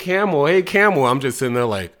 Hey, camel. Hey, camel. I'm just sitting there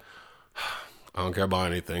like, I don't care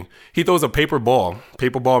about anything. He throws a paper ball.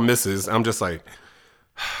 Paper ball misses. I'm just like,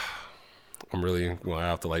 I'm really going to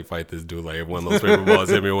have to like fight this dude. Like if one of those paper balls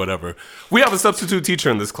hit me or whatever. We have a substitute teacher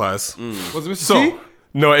in this class. Was it Mr. T?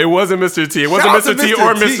 No, it wasn't Mr. T. It wasn't Shout out Mr. to T Mr.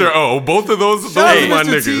 or T. Mr. O. Both of those Shout out my to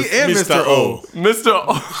Mr. T niggas. and Mr. O. Mr.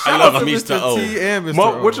 O. I love Mr. Mr. O. T and Mr.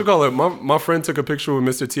 O. What you call it? My friend took a picture with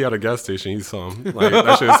Mr. T at a gas station. He saw him. Like,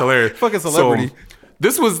 that shit is hilarious. Fucking celebrity. So,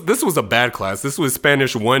 this was a bad class. This was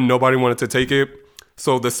Spanish 1. Nobody wanted to take it.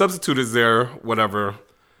 So the substitute is there, whatever.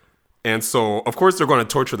 And so, of course, they're going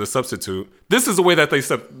to torture the substitute. This is the way that they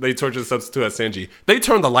torture the substitute at Sanji. They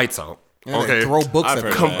turn the lights out. And Okay. they throw books I've at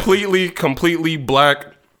heard them. that. Completely black.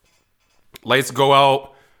 Lights go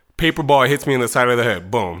out. Paper ball hits me in the side of the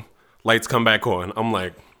head. Boom. Lights come back on. I'm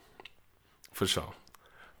like, for sure.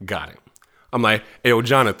 Got it. I'm like, hey, yo,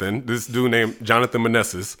 Jonathan, this dude named Jonathan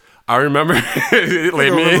Meneses. I remember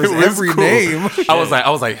Every name. I was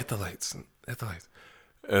like, hit the lights.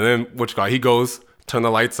 And then he goes, turn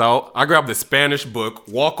the lights out. I grab the Spanish book,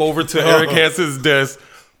 walk over to Eric Hansen's desk,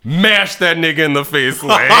 mash that nigga in the face,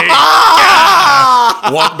 like,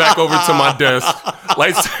 walk back over to my desk.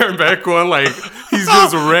 Lights turn back on, like, he's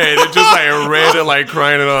just red. It's just like red and like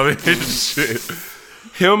crying and all this shit.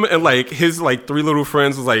 Him and like his like 3 little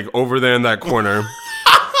friends was like over there in that corner.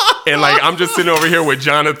 And like I'm just sitting over here with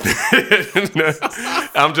Jonathan.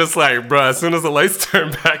 I'm just like, bruh, as soon as the lights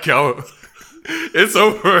turn back out, it's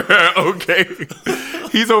over. Okay.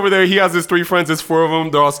 He's over there. He has his 3 friends. There's 4 of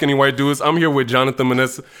them. They're all skinny white dudes. I'm here with Jonathan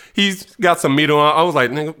Meneses. He's got some meat on. I was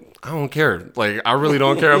like, nigga, I don't care. Like, I really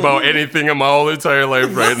don't care about anything in my whole entire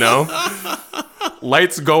life right now.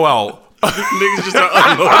 Lights go out. Niggas just start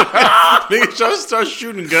unloading. Niggas just start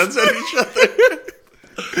shooting guns at each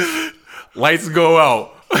other. Lights go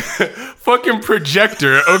out. Fucking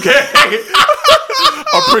projector, okay?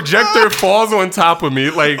 A projector falls on top of me,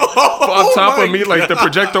 like on top of me, like the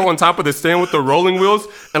projector on top of the stand with the rolling wheels,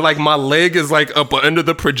 and like my leg is like up under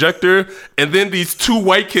the projector, and then these 2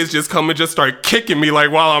 white kids just come and just start kicking me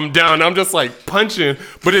like while I'm down. I'm just like punching,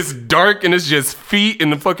 but it's dark and it's just feet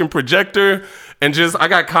in the fucking projector. And just, I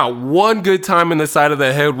got caught one good time in the side of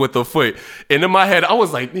the head with a foot. And in my head, I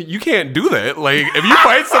was like, you can't do that. Like, if you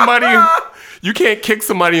fight somebody, you can't kick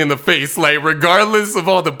somebody in the face. Like, regardless of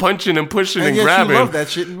all the punching and pushing and grabbing. You love that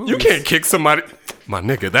shit in movies. You can't kick somebody. My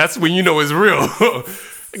nigga, that's when you know it's real.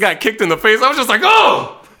 I got kicked in the face. I was just like,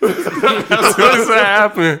 oh! As soon as that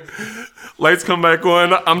happened, lights come back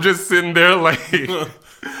on. I'm just sitting there like...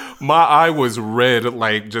 My eye was red,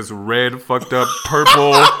 like just red, fucked up,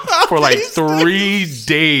 purple for like 3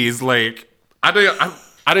 days. Like I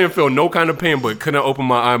didn't feel no kind of pain, but couldn't open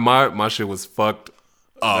my eye. My shit was fucked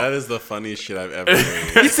up. That is the funniest shit I've ever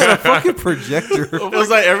heard. He said a fucking projector. It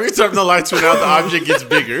was like every time the lights went out, the object gets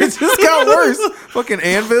bigger. It just got worse. Fucking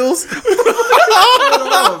anvils.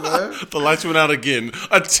 The lights went out again.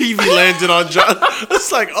 A TV landed on John.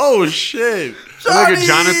 It's like, oh shit. Nigga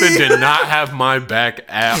Jonathan did not have my back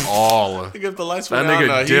at all. I think if the lights That went nigga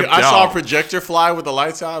out, dipped I saw a out. projector fly with the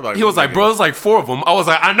lights out. Like, He was like, bro, there's like 4 of them. I was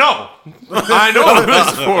like, I know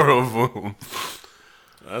there's 4 of them.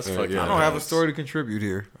 That's fucking. I don't have a story to contribute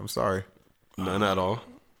here. I'm sorry. None at all.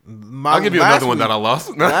 My I'll give you last another one week- that I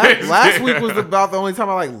lost. last week was about the only time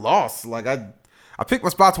I like lost. Like I picked my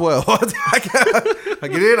spots well. I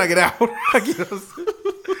get in, I get out.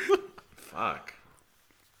 Fuck.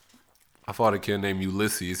 I fought a kid named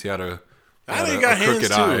Ulysses. He had a That nigga got hands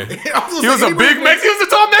crooked too. eye. He was a big Mexican. He was a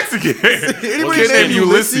tall Mexican. Anybody kid named named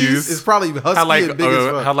Ulysses Ulysses is probably husky had like and big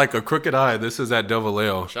as fuck. had like a crooked eye. This is at Devil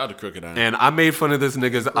Ale. Shout out to Crooked Eye. And I made fun of this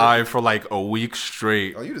nigga's eye for like a week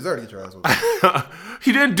straight. Oh, you deserve to get your ass whooped.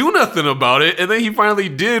 He didn't do nothing about it, and then he finally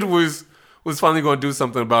did was finally going to do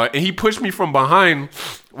something about it. And he pushed me from behind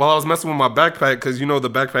while I was messing with my backpack because you know the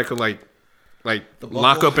backpack could like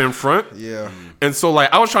lock up in front. Yeah. And so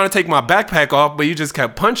like I was trying to take my backpack off, but he just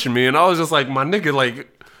kept punching me, and I was just like, my nigga,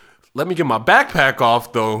 like, let me get my backpack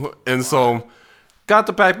off though. And so got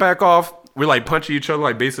the backpack off. we're like punching each other,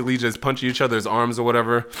 like basically just punching each other's arms or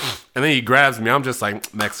whatever. And then he grabs me. I'm just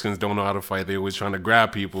like, Mexicans don't know how to fight. They always trying to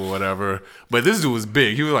grab people or whatever. But this dude was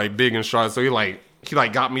big. He was like big and strong. So he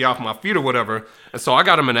got me off my feet or whatever. And so I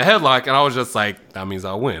got him in a headlock, and I was just like, that means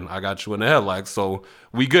I win. I got you in a headlock, so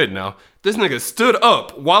we good now. This nigga stood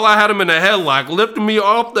up while I had him in a headlock, lifted me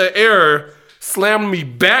off the air, slammed me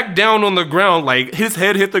back down on the ground, like his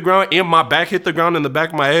head hit the ground and my back hit the ground and the back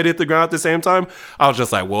of my head hit the ground at the same time. I was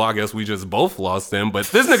just like, well, I guess we just both lost then. But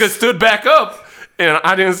this nigga stood back up, and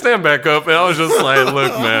I didn't stand back up, and I was just like,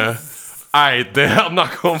 look, man, I'm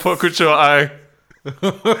not gonna fuck with your eye.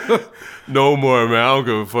 No more, man. I don't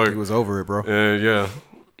give a fuck. He was over it, bro. Yeah.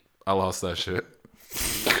 I lost that shit.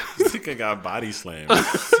 I think I got body slammed.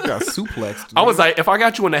 He got suplexed. Dude. I was like, if I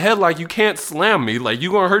got you in the head, like, you can't slam me. Like,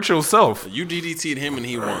 you gonna hurt yourself. You DDT'd him and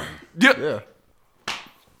he won. Yeah.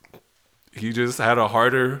 He just had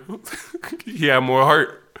he had more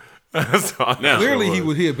heart. Now, clearly,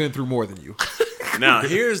 he had been through more than you. Now,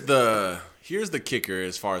 here's the kicker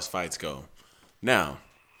as far as fights go. Now,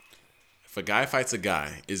 if a guy fights a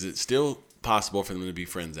guy, is it still possible for them to be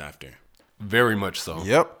friends after? Very much so.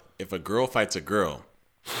 Yep. If a girl fights a girl,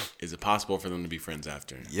 is it possible for them to be friends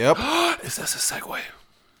after? Yep. Is this a segue?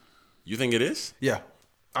 You think it is? Yeah.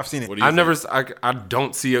 I've seen it. What do you think? I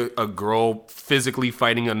don't see a girl physically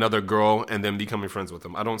fighting another girl and then becoming friends with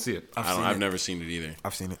them. I don't see it. I've never seen it either.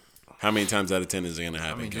 I've seen it. How many times out of 10 is it going to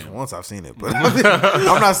happen? Just once I've seen it. But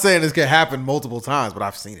I'm not saying this can happen multiple times, but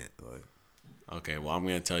I've seen it. Okay, well, I'm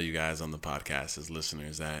going to tell you guys on the podcast as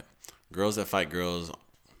listeners that girls that fight girls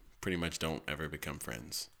pretty much don't ever become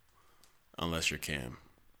friends unless you're Cam.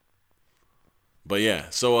 But yeah,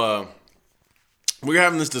 so we were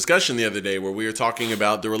having this discussion the other day where we were talking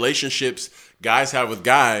about the relationships guys have with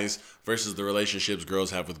guys versus the relationships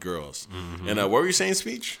girls have with girls. Mm-hmm. And what were you saying,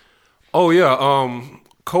 Speech? Oh, yeah.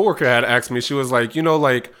 Coworker had asked me, she was like,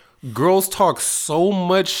 like, girls talk so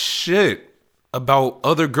much shit about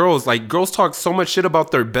other girls. Like, girls talk so much shit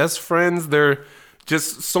about their best friends. They're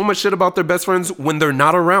just so much shit about their best friends when they're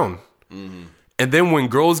not around. Mm-hmm. And then when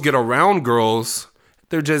girls get around girls,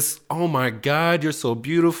 they're just, oh my God, you're so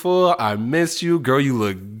beautiful. I miss you. Girl, you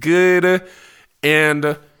look good.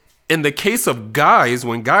 And in the case of guys,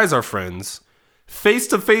 when guys are friends,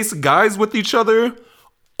 face-to-face guys with each other,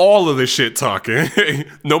 all of the shit talking.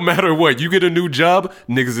 No matter what. You get a new job,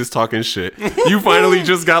 niggas is talking shit. You finally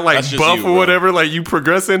just got like buff or whatever, like you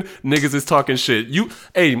progressing, niggas is talking shit.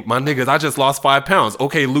 Hey, my niggas, I just lost 5 pounds.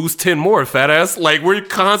 Okay, lose 10 more, fat ass. Like, we're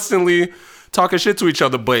constantly talking shit to each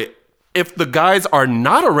other. But if the guys are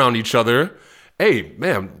not around each other, hey,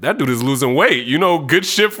 man, that dude is losing weight. Good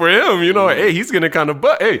shit for him. Hey, he's gonna kind of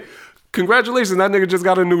hey, congratulations, that nigga just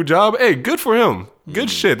got a new job. Hey, good for him. Good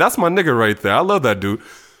shit. That's my nigga right there. I love that dude.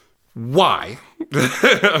 Why?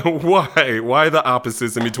 Why the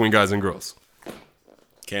opposites in between guys and girls?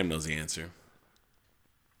 Cam knows the answer.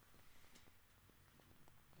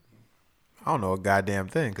 I don't know a goddamn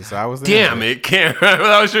thing because I was. Damn it, Cam!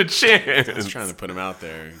 That was your chance. I was trying to put him out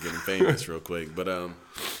there and get him famous real quick, but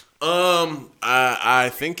I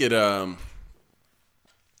think it. I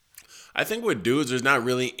think with dudes, there's not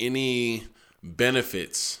really any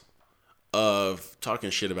benefits of talking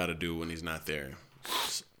shit about a dude when he's not there.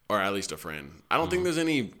 Or at least a friend. I don't think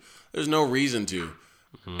there's no reason to.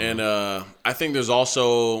 And I think there's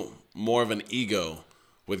also more of an ego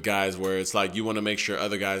with guys where it's like you want to make sure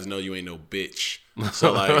other guys know you ain't no bitch.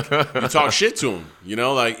 So like you talk shit to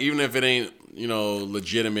them, like even if it ain't,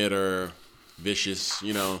 legitimate or vicious,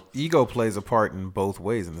 Ego plays a part in both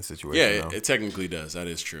ways in the situation. Yeah, it technically does. That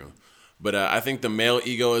is true. But I think the male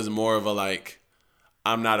ego is more of a like,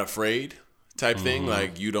 I'm not afraid type thing.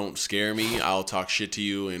 Like, you don't scare me. I'll talk shit to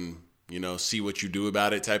you and, see what you do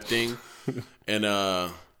about it type thing. And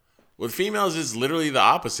with females, it's literally the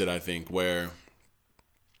opposite, I think, where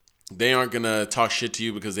they aren't going to talk shit to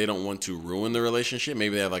you because they don't want to ruin the relationship.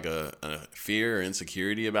 Maybe they have like a fear or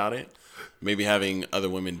insecurity about it. Maybe having other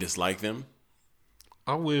women dislike them.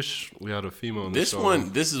 I wish we had a female in this show.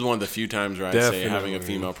 This is one of the few times where I'd say having a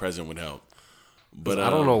female present would help. But I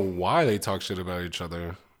don't know why they talk shit about each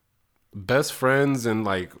other. Best friends and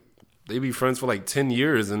like they be friends for like 10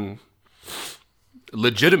 years and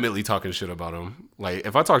legitimately talking shit about them. Like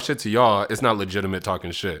if I talk shit to y'all, it's not legitimate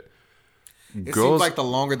talking shit. It seems like the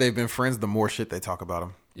longer they've been friends, the more shit they talk about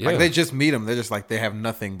them. Yeah. Like they just meet them, they're just like they have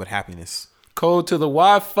nothing but happiness. Code to the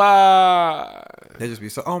Wi-Fi. They just be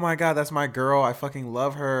so, oh my God, that's my girl. I fucking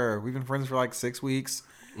love her. We've been friends for like 6 weeks.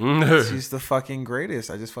 She's the fucking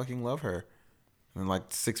greatest. I just fucking love her. And like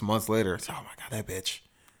 6 months later, it's, oh my God, that bitch.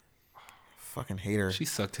 Fucking hate her. She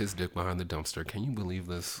sucked his dick behind the dumpster. Can you believe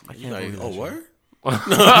this? I can't believe that. What?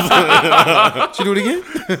 She do it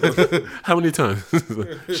again? How many times?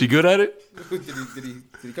 She good at it? did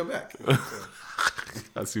he come back?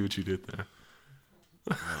 I see what you did there.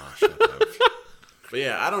 Oh, shut up. But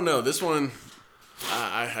yeah, I don't know. This one,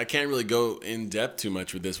 I can't really go in depth too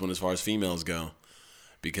much with this one as far as females go,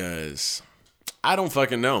 because I don't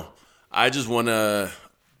fucking know. I just want to.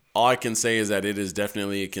 All I can say is that it is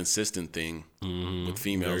definitely a consistent thing with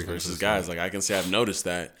females versus guys. Like, I can say I've noticed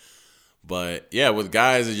that. But, yeah, with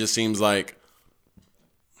guys, it just seems like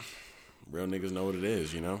real niggas know what it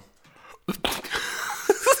is, you know?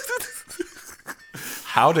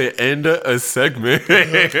 How to end a segment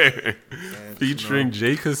featuring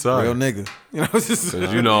Jay Kasai. Real nigga. You know, it's just,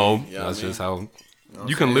 Because, that's just how...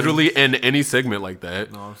 You can literally end any segment like that.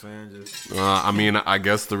 You know what I'm saying? Just I mean, I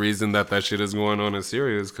guess the reason that shit is going on in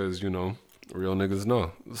Syria is because, real niggas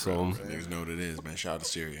know. So Niggas know what it is, man. Shout out to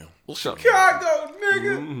Syria. well, shut up. Chicago,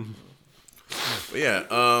 nigga. But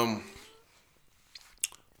yeah,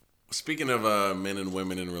 speaking of men and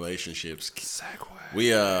women in relationships, we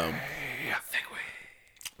have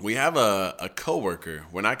a coworker.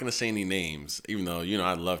 We're not gonna say any names, even though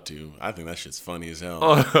I'd love to. I think that shit's funny as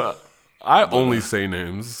hell. I only say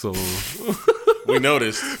names, so We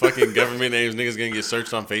noticed fucking government names. Niggas gonna get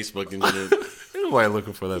searched on Facebook and shit. ain't nobody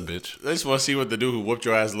looking for that bitch. They just want to see what the dude who whooped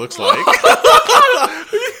your ass looks like.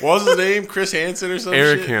 What was his name? Chris Hansen or something?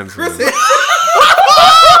 Eric Hansen. Chris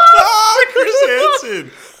Hansen.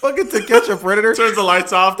 Fucking To Catch a Predator. Turns the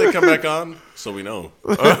lights off. They come back on, so we know.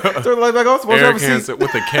 Turn the light back on. Eric Hansen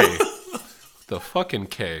with a K. The fucking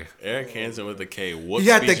K. Eric Hansen with a K. Whoops, You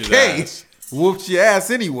got the beat his K. ass. Whooped your ass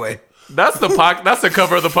anyway. That's the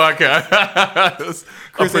cover of the podcast.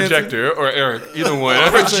 Chris a projector or Eric, either one.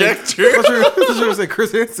 Projector. I thought you were going to say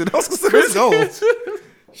Chris Hansen. I was going to say Chris Gold.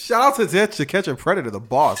 Shout out to To Catch a Predator, the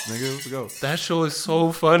boss, nigga. Let's go. That show is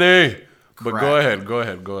so funny. But Crap. go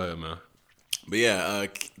ahead, man. But yeah,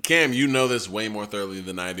 Cam, you know this way more thoroughly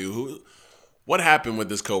than I do. What happened with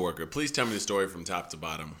this coworker? Please tell me the story from top to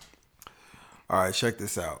bottom. All right, check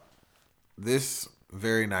this out. This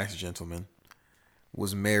very nice gentleman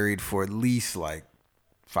was married for at least like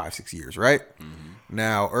 5-6 years, right? Mm-hmm.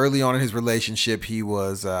 Now, early on in his relationship, he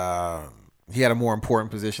had a more important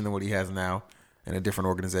position than what he has now in a different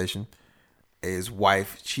organization. His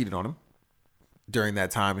wife cheated on him during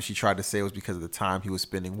that time, and she tried to say it was because of the time he was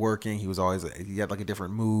spending working. He had like a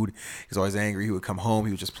different mood. He was always angry. He would come home.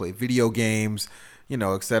 He would just play video games,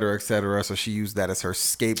 et cetera, et cetera. So she used that as her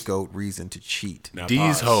scapegoat reason to cheat. Now, These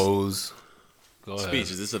pause. hoes. Go ahead. Speech,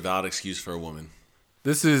 is this a valid excuse for a woman?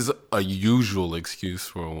 This is a usual excuse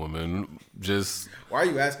for a woman. Just Why are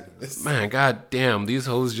you asking this? man, god damn, these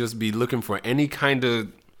hoes just be looking for any kind of.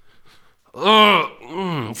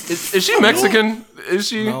 Is she Mexican? Is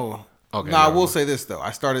she? No. Okay. No, I never will mind. say this, though.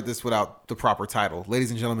 I started this without the proper title.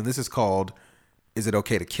 Ladies and gentlemen, this is called Is It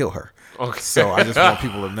Okay to Kill Her? Okay. So I just want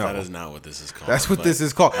people to know. That is not what this is called. That's what but this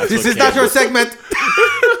is called. that's This what is not Cam- your segment.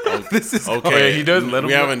 This is Okay, Okay, he does let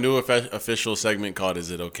We him have know. a new official segment called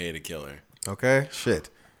 "Is It Okay to Kill Her?" Okay? Shit.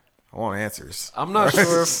 I want answers. I'm not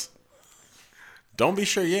sure if. Don't be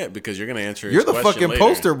sure yet because you're gonna answer. You're his the question fucking later.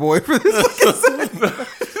 poster boy for this.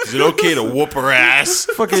 Is it okay to whoop her ass?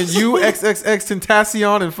 Fucking you, XXX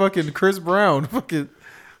Tentacion, and fucking Chris Brown. Fucking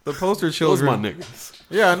the poster Those children. my niggas.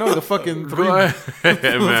 Yeah, I know. The fucking three. Go ahead,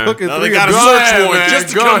 man. fucking Now they three got a of- Go search ahead, warrant man. just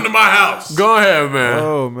to Go come ahead. to my house. Go ahead, man.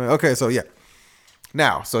 Oh, man. Okay, so yeah.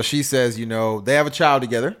 Now, so she says, they have a child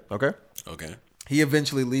together. Okay. Okay. He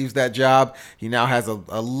eventually leaves that job. He now has a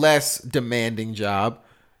less demanding job.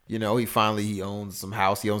 He owns some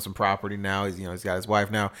house. He owns some property now. He's got his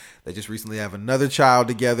wife now. They just recently have another child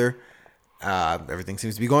together. Everything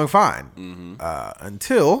seems to be going fine.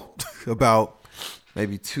 Until about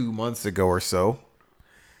maybe 2 months ago or so,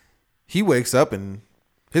 he wakes up and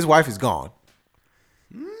his wife is gone.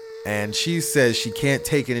 And she says she can't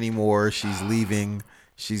take it anymore. She's leaving.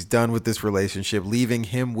 She's done with this relationship, leaving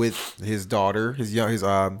him with his daughter, his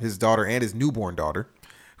daughter and his newborn daughter,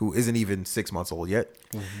 who isn't even 6 months old yet.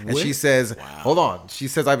 And she says, hold on. She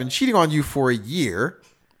says, I've been cheating on you for a year,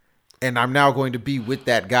 and I'm now going to be with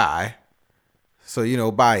that guy.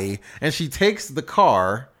 So, bye. And she takes the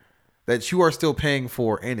car that you are still paying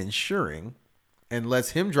for and insuring and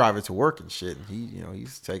lets him drive it to work and shit. And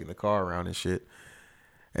he's taking the car around and shit.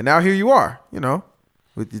 And now here you are,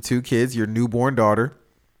 with your 2 kids, your newborn daughter,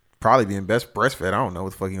 probably being best breastfed. I don't know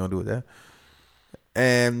what the fuck you gonna do with that.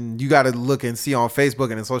 And you got to look and see on Facebook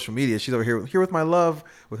and in social media. She's over here with my love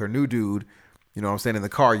with her new dude. You know what I'm saying? In the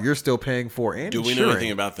car, you're still paying for and Do we insuring. know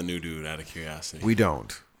anything about the new dude? Out of curiosity, We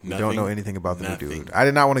don't. We don't Nothing? know anything about the Nothing. new dude. I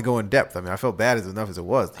did not want to go in depth. I mean, I felt bad enough as it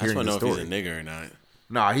was I just hearing want the to know story. if he's a nigga or not.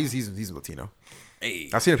 Nah, he's Latino. Hey.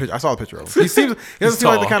 I seen a picture. I saw the picture of him. He doesn't seem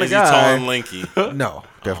like the kind of Is he tall guy. and lanky? No,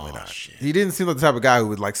 definitely not. Shit. He didn't seem like the type of guy who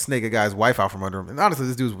would like snake a guy's wife out from under him. And honestly,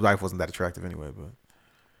 this dude's wife wasn't that attractive anyway. But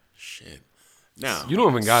Shit. Now, You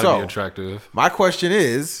don't even gotta So- be attractive. my question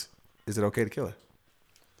is it okay to kill her?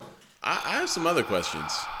 I have some other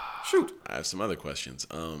questions. Shoot. I have some other questions.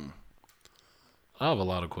 I have a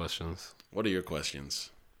lot of questions. What are your questions?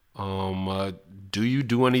 Do you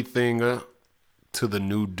do anything to the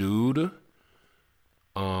new dude?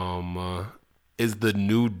 Is the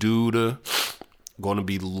new dude going to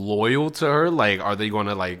be loyal to her? Like, are they going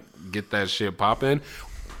to like get that shit popping?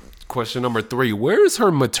 Question number 3: where is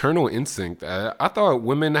her maternal instinct? I thought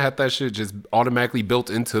women had that shit just automatically built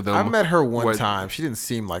into them. I met her one What- time. She didn't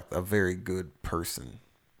seem like a very good person.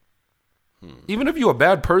 Even if you're a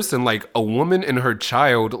bad person, like a woman and her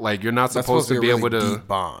child, like you're not That's supposed to be a really able to. deep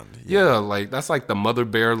bond. Yeah, like that's like the mother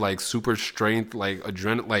bear, like super strength, like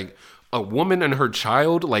adrenaline. Like a woman and her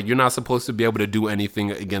child, like you're not supposed to be able to do anything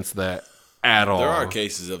against that at all. There are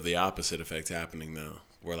cases of the opposite effect happening though,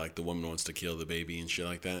 where like the woman wants to kill the baby and shit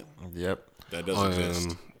like that. Yep. That does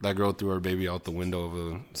exist. That girl threw her baby out the window of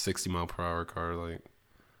a 60-mile-per-hour car. Like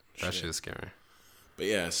that shit's scary. But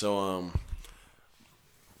yeah, so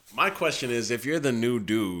my question is, if you're the new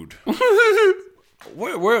dude,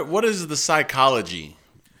 what is the psychology?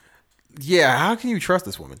 Yeah, how can you trust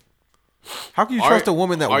this woman? How can you trust a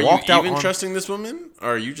woman that walked Are out you even on... trusting this woman? Or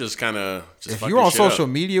are you just kind of just If fucking you're on shit social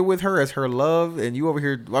up? media with her as her love and you over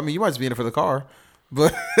here... I mean, you might just be in it for the car.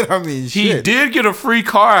 But, I mean, He shit. did get a free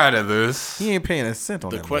car out of this. He ain't paying a cent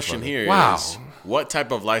on The that question motherfucker. here is, Wow. what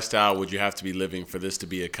type of lifestyle would you have to be living for this to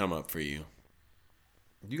be a come up for you?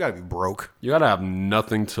 You gotta be broke. You gotta have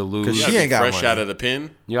nothing to lose. 'Cause You she gotta ain't be got fresh money. out of the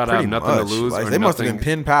pen. You gotta Pretty have nothing to much. lose. Like, or they must have nothing- been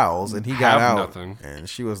pen pals, and he got have out, nothing. and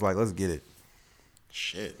she was like, "Let's get it."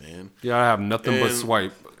 Shit, man. You gotta have nothing but And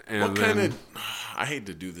swipe. And What then, kind of? I hate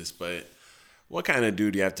to do this, but what kind of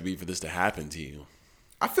dude do you have to be for this to happen to you?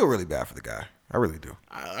 I feel really bad for the guy. I really do.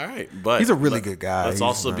 All right, but He's a really good guy. Let's He's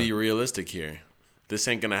also not- be realistic here. This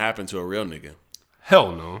ain't gonna happen to a real nigga.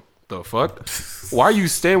 hell no. The fuck? Why are you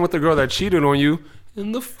staying with the girl that cheated on you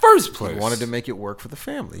in the first place? He wanted to make it work for the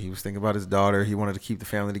family. He was thinking about his daughter. He wanted to keep the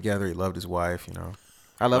family together. He loved his wife. You know,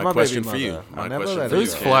 I love My my, question baby for you. mother. My I never question let for her you.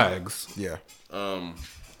 There's go. flags. Yeah,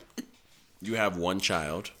 You have one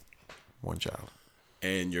child, one child.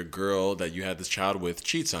 and your girl that you had this child with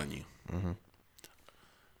cheats on you. Mm-hmm.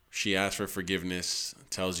 She asks for forgiveness,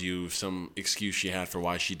 tells you some excuse she had for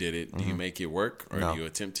why she did it. Do you make it work, or No. do you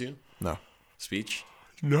attempt to? No, Speech.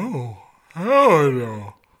 No. Hell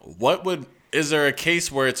no. Is there a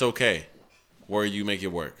case where it's okay, where you make it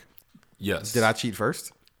work? Yes. did I cheat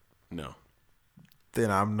first? No. Then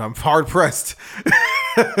I'm hard pressed.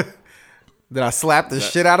 Did I slap the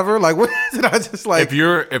shit out of her? Like, what did I just like? If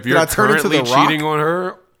you're I turn into currently The Rock? cheating on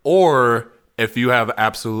her, or if you have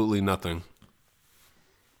absolutely nothing.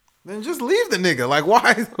 then just leave the nigga. Like,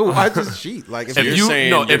 why just cheat? Like, if If You're you- saying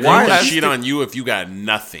no, your if girl you would asked cheat it- on you if you got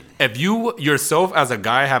nothing. If you yourself as a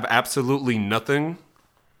guy have absolutely nothing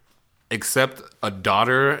except a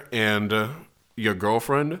daughter and your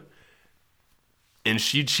girlfriend, and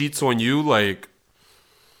she cheats on you, like,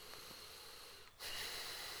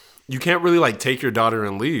 you can't really like take your daughter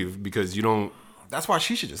and leave because you don't. that's why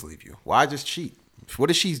she should just leave you. Why just cheat? What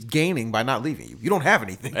is she gaining by not leaving you? You don't have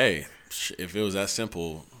anything. Hey, if it was that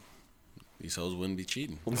simple, these hoes wouldn't be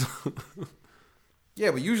cheating.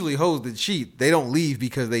 Yeah, but usually hoes that cheat, they don't leave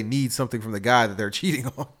because they need something from the guy that they're cheating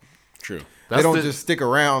on. True. They don't just stick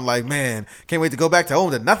around like, man, can't wait to go back to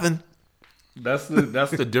home to nothing. That's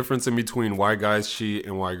the difference in between why guys cheat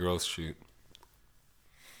and why girls cheat.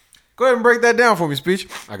 Go ahead and break that down for me, Speech.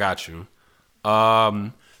 I got you.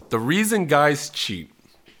 The reason guys cheat,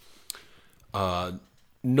 no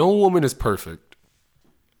woman is perfect,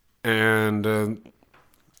 and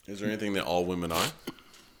Is there anything that all women are?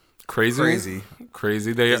 crazy.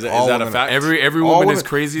 They Is all that a women- fact? Every All woman is women-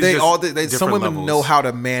 crazy. They just all some different women levels. know how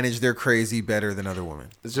to manage their crazy better than other women.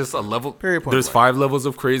 It's just a level. Period, point There's blank. 5 levels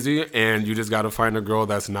of crazy, and you just got to find a girl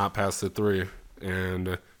that's not past the 3,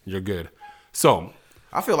 and you're good. So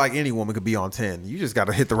I feel like any woman could be on 10. You just got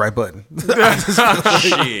to hit the right button.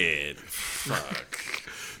 Shit. Fuck.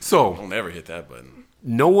 Don't ever hit that button.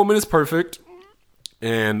 no woman is perfect,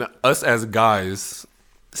 and us as guys,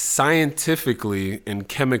 scientifically and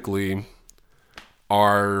chemically,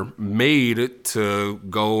 are made to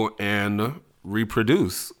go and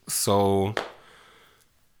reproduce. So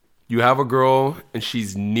you have a girl and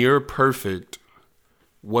she's near perfect.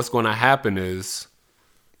 What's going to happen is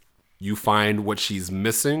you find what she's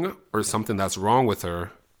missing or something that's wrong with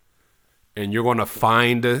her, and you're going to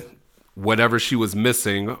find whatever she was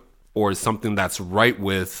missing or something that's right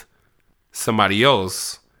with somebody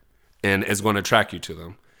else and is going to attract you to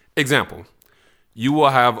them. Example, you will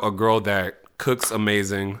have a girl that cooks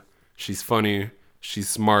amazing. She's funny. She's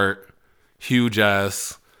smart. Huge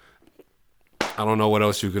ass. I don't know what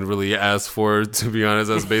else you can really ask for, to be honest.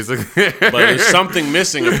 That's basically But there's something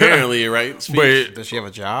missing, apparently, right? But, Does she have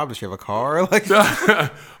a job? Does she have a car? Like,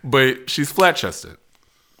 but she's flat-chested.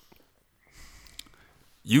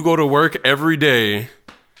 You go to work every day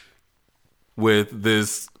with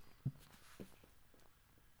this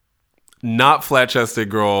not flat-chested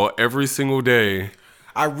girl every single day.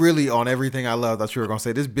 I really, on everything I love, thought you were going to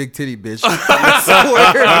say, this big titty bitch. I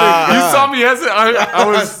swear to God. You saw me hesitate.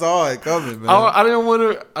 I saw it coming, man. I didn't want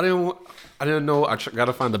to. I didn't know.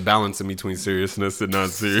 Gotta find the balance in between seriousness and not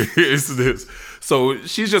seriousness. So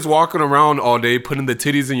she's just walking around all day, putting the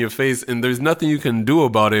titties in your face, and there's nothing you can do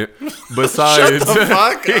about it besides Shut the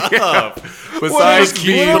fuck up. Besides Keep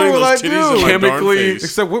being putting those titties in my darn chemically, face.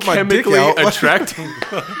 Except with my dick chemically out. attracting.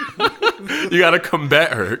 You gotta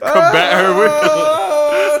combat her.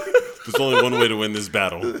 There's only one way to win this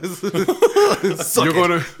battle. You're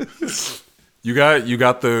gonna. You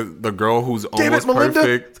got the girl who's almost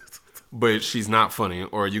perfect, but she's not funny,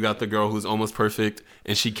 or you got the girl who's almost perfect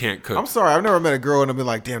and she can't cook. I'm sorry, I've never met a girl and I've been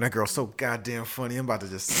like, damn, that girl's so goddamn funny. I'm about to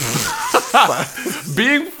just.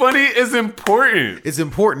 Being funny is important. It's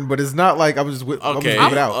important, but it's not like I'm just whip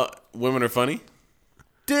it out. Women are funny.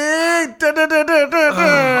 Okay,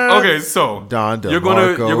 so Don you're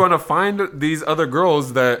gonna find these other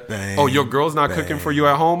girls that your girl's not cooking for you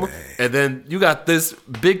at home, and then you got this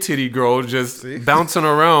big titty girl just bouncing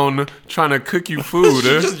around trying to cook you food.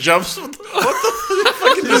 She just jumps. What the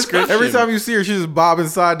fucking description? Every time you see her, she's just bobbing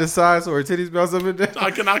side to side, so her titties bounce up and down.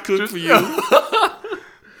 I cannot cook for you.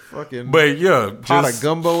 Fucking But yeah, pot of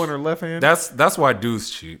gumbo in her left hand. That's why dudes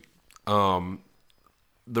cheat.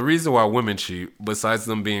 The reason why women cheat, besides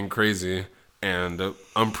them being crazy and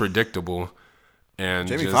unpredictable, and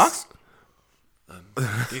Jamie Foxx.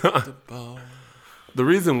 The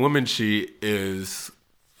reason women cheat is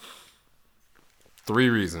 3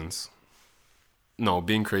 reasons. No,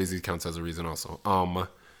 being crazy counts as a reason also.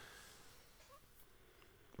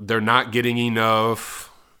 They're not getting enough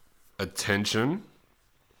attention.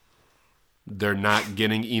 They're not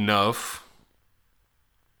getting enough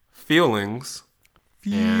feelings.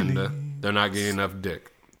 And they're not getting enough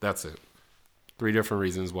dick. That's it. 3 different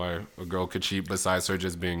reasons why a girl could cheat besides her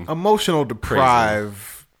just being Emotional depravity.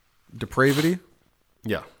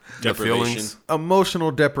 Yeah. Deprivation. Emotional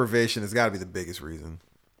deprivation has got to be the biggest reason.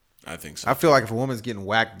 I think so. I feel like if a woman's getting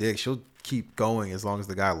whacked dick, she'll keep going as long as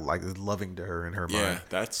the guy is loving to her in her mind.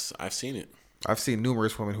 Yeah, I've seen it. I've seen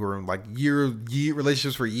numerous women who are in like year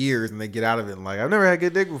relationships for years and they get out of it and like, I've never had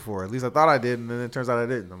good dick before. At least I thought I did, and then it turns out I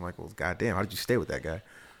didn't. I'm like, well, goddamn, how did you stay with that guy?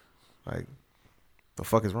 Like, the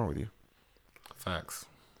fuck is wrong with you? Facts.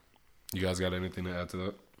 You guys got anything to add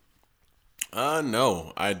to that?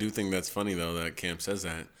 No. I do think that's funny though that Cam says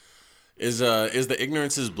that. Is the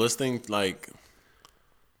ignorance is bliss thing like?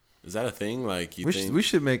 Is that a thing? Like we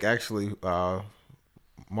should make actually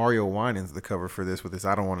Mario Winans the cover for this with this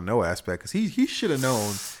I don't want to know aspect, because he should have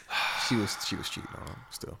known she was cheating on him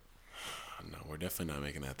still. No, we're definitely not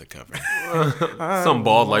making that the cover. Some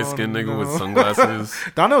bald light skinned nigga with sunglasses.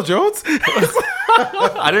 Donnell Jones?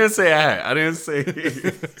 I didn't say a hat. I didn't say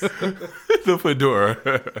the fedora.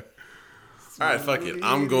 All right, fuck it.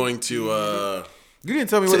 I'm going to. You didn't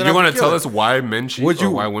tell me. So you're going to tell us why men cheat or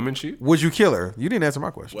why women cheat? Would you kill her? You didn't answer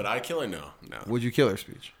my question. Would I kill her? No. Would you kill her?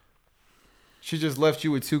 Speech. She just left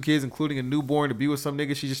you with 2 kids, including a newborn, to be with some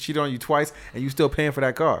nigga. She just cheated on you twice, and you still paying for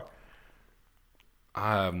that car.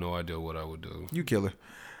 I have no idea what I would do. You kill her.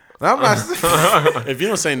 I'm not. If you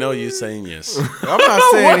don't say no, you're saying yes. I'm not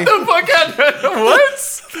saying. What the fuck? What?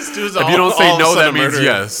 This dude's If you don't say no, that means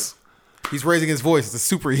yes. He's raising his voice. It's a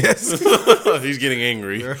super yes. He's getting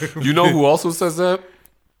angry. You know who also says that?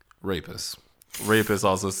 Rapists. Rapists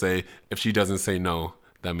also say if she doesn't say no,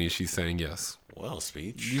 that means she's saying yes. Well,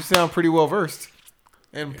 speech. You sound pretty well versed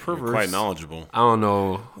and perverse. You're quite knowledgeable. I don't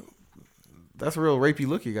know. That's a real rapey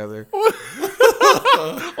look you got there.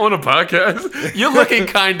 On a podcast, you're looking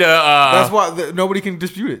kind of. That's why nobody can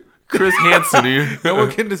dispute it. Chris Hansen. No one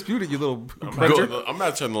can dispute it. You little. I'm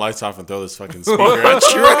about to turn the lights off and throw this fucking speaker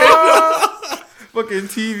at you right now. Fucking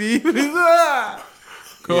TV.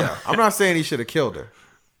 Yeah, I'm not saying he should have killed her,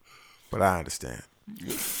 but I understand.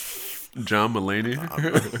 John Mulaney.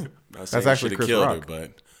 That's actually Chris killed Rock. her,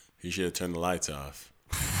 but he should have turned the lights off.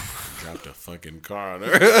 Dropped a fucking car on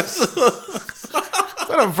her. Is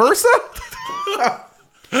that a Versa?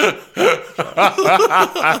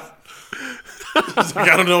 Like,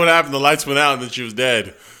 I don't know what happened. The lights went out and then she was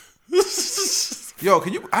dead. Yo,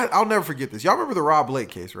 can you? I'll never forget this. Y'all remember the Rob Blake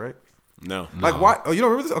case, right? No. Like why? Oh, you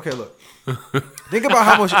don't remember this? Okay, look. Think about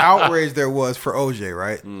how much outrage there was for OJ,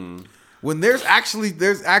 right? When there's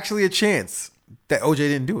actually a chance that OJ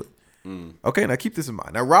didn't do it. Okay, now keep this in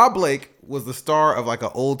mind. Now Rob Blake was the star of like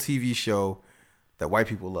an old TV show that white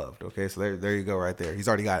people loved. Okay, so there you go, right there. He's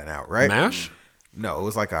already got it out, right? MASH? No, it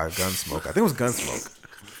was like a Gunsmoke. I think it was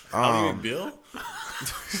Gunsmoke. Bill?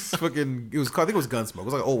 It was called. I think it was Gunsmoke. It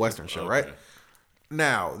was like an old Western show, right?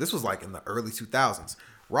 Now this was like in the early 2000s.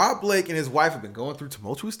 Rob Blake and his wife have been going through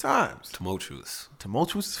tumultuous times. Tumultuous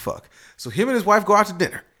as fuck. So him and his wife go out to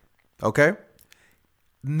dinner. Okay,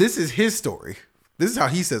 this is his story. This is how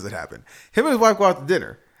he says it happened. Him and his wife go out to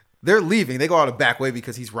dinner. They're leaving. They go out a back way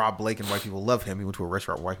because he's Rob Blake and white people love him. He went to a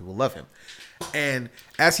restaurant where white people love him. And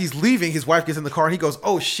as he's leaving, his wife gets in the car and he goes,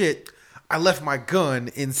 "Oh shit, I left my gun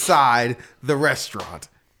inside the restaurant."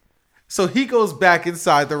 So he goes back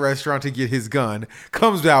inside the restaurant to get his gun,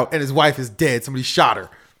 comes out, and his wife is dead. Somebody shot her.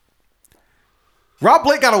 Rob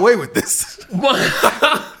Blake got away with this.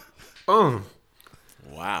 Wow.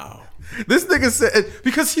 This nigga said,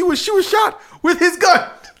 because she was shot with his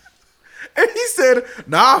gun. And he said,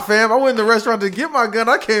 "Nah, fam, I went in the restaurant to get my gun.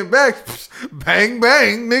 I came back, bang,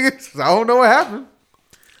 bang, nigga. I don't know what happened."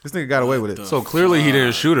 This nigga got away with it. So clearly he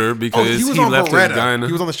didn't shoot her because he left Beretta. his gun.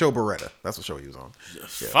 He was on the show Beretta. That's what show he was on. Yeah.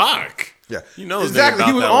 Fuck. Yeah. You know exactly.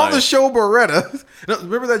 He was on the show Beretta.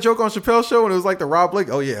 Remember that joke on Chappelle's show when it was like the Rob Blake?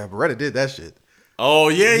 Oh yeah, Beretta did that shit. Oh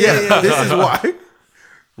yeah. This is why.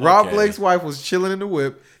 Rob Blake's wife was chilling in the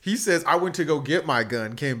whip. He says, "I went to go get my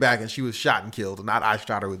gun, came back, and she was shot and killed. Not I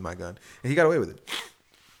shot her with my gun." And he got away with it.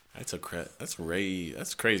 That's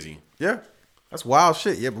crazy. Yeah. That's wild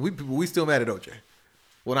shit. Yeah, but we still mad at OJ.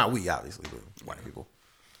 Well, not we, obviously, but white people.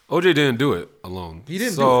 OJ didn't do it alone. He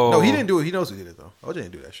didn't do it. No, he didn't do it. He knows who did it, though. OJ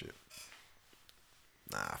didn't do that shit.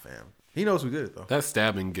 Nah, fam. He knows who did it, though. That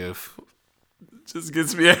stabbing gif just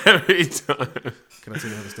gets me every time. Can I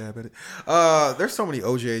take another stab at it? There's so many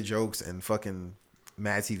OJ jokes and fucking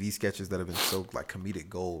Mad TV sketches that have been so like comedic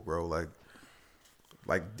gold, bro. Like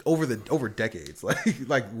over decades.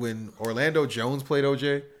 Like when Orlando Jones played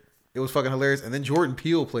OJ, it was fucking hilarious. And then Jordan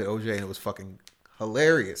Peele played OJ, and it was fucking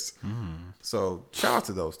hilarious. So shout out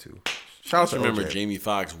to those two. Shout out to remember OJ. Jamie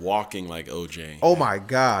Foxx walking like OJ. Oh my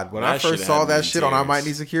god! When I first saw that shit on I Might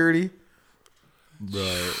Need Security,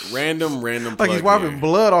 random. like he's wiping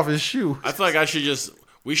blood off his shoe. I feel like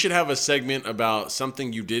we should have a segment about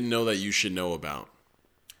something you didn't know that you should know about.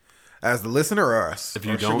 As the listener or us? If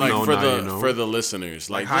you don't know, you know. For the listeners,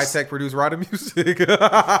 like high tech produced writing music.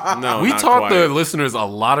 No, we taught the listeners a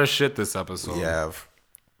lot of shit this episode. We have.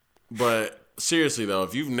 But seriously though,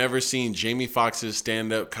 if you've never seen Jamie Foxx's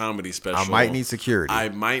stand-up comedy special, I Might Need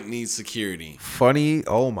Security. Funny.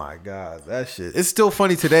 Oh my god, that shit. It's still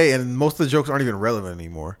funny today, and most of the jokes aren't even relevant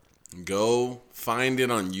anymore. Go find it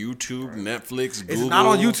on YouTube, Netflix, Google. It's not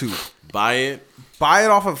on YouTube. Buy it. Buy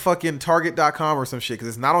it off of fucking Target.com or some shit because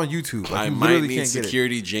it's not on YouTube. Like, I Might Need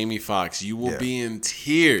Security, Jamie Foxx. You will be in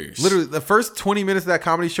tears. Literally, the first 20 minutes of that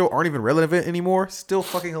comedy show aren't even relevant anymore. Still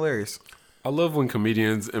fucking hilarious. I love when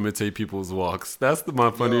comedians imitate people's walks. That's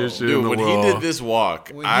my funniest shit in the world. When he did this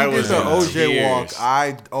walk, I was in OJ tears.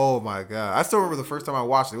 walk. Oh my god! I still remember the first time I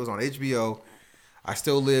watched it. It was on HBO. I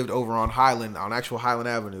still lived over on actual Highland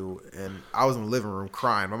Avenue, and I was in the living room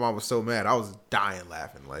crying. My mom was so mad. I was dying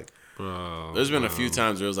laughing. Like, there's been a few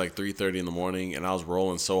times where it was like 3:30 in the morning, and I was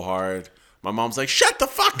rolling so hard. My mom's like, "Shut the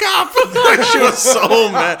fuck up!" Like, she was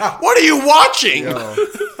so mad. What are you watching?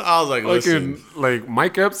 I was like, "Listen." Like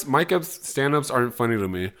Mike Epps stand-ups aren't funny to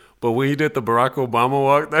me, but when he did the Barack Obama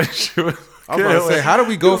walk, that shit was. I was about to say, how do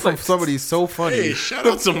we go from somebody so funny? Hey, shout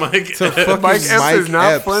out to Mike. Mike Epps is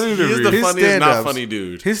not funny to me. He's the funniest, not funny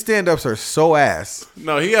dude. His stand-ups are so ass.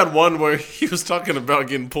 No, he had one where he was talking about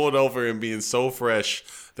getting pulled over and being so fresh.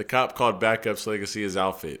 The cop called back up so they could see his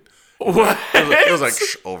outfit. What? It was like,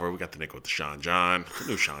 shh, over. We got the nigga with the Sean John.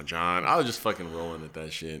 New Sean John. I was just fucking rolling at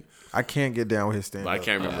that shit. I can't get down with his stand-up. But I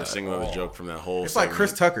can't remember a single other joke from that whole It's segment. like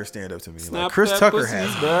Chris Tucker stand-up to me. Like Chris Tucker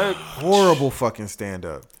has horrible fucking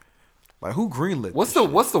stand-up. Like, who greenlit What's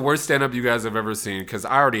the worst stand-up you guys have ever seen? Because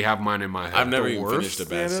I already have mine in my head. I've never even finished a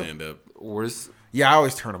bad stand-up. Worst? Yeah, I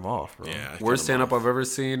always turn them off, bro. Yeah, worst stand-up I've ever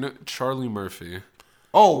seen, Charlie Murphy.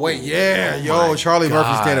 Oh, wait, yeah. Charlie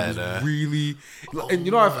Murphy stand-up is really... And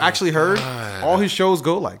you know, I've actually heard all his shows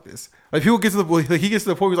go like this. Like, people get to the point, he gets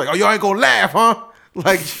to the point where he's like, "Oh, y'all ain't gonna laugh, huh?"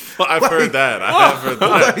 Like... I've heard that. I have heard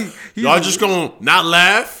that. Like, y'all just gonna not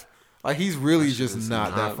laugh? Like, he's really just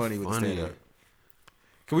not that funny with the stand-up.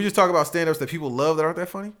 Can we just talk about stand-ups that people love that aren't that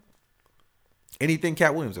funny? Anything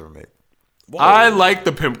Cat Williams ever made. Whoa. I like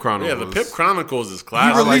the Pimp Chronicles. Yeah, the Pimp Chronicles is He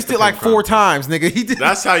classic. released it like 4 times, nigga. He did.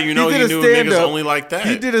 That's how you know he he did a knew niggas stand-up. only like that.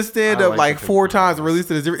 He did a stand up I like like the 4 Pimp times and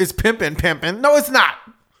released it as it's pimpin'. No, it's not.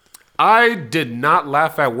 I did not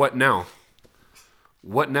laugh at What Now.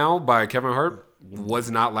 What Now by Kevin Hart was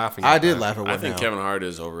not laughing at I did that. laugh at What I think Now. Kevin Hart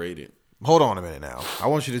is overrated. Hold on a minute now. I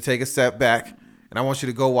want you to take a step back and I want you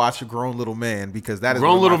to go watch A Grown Little Man because that is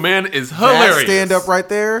Grown Little Man is hilarious. That stand up right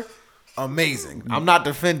there. Amazing. I'm not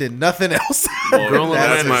defending nothing else. Well, Grown Little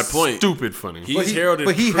that's Man my is point. stupid funny. He's heralded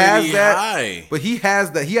pretty high. But he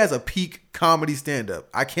has that. He has a peak comedy stand up.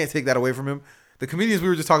 I can't take that away from him. The comedians we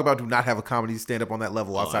were just talking about do not have a comedy stand up on that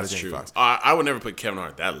level outside of That's Jamie true. Foxx. I would never put Kevin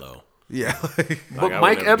Hart that low. Yeah, But I would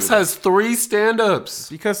Mike never Epps do that. has 3 stand-ups.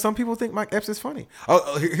 because some people think Mike Epps is funny.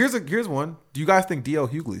 Oh, here's one. Do you guys think D.L.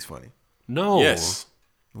 Hughley's funny? No. Yes.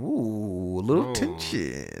 Ooh, a little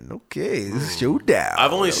tension. Okay, this is showdown.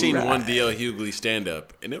 I've only seen All right. one D.L. Hughley stand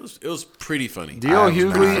up, and it was pretty funny. D.L. I have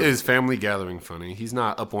Hughley not. is Family Gathering funny. He's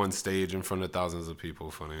not up on stage in front of thousands of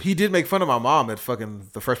people funny. He did make fun of my mom at fucking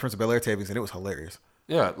the Fresh Prince of Bel-Air tapings, and it was hilarious.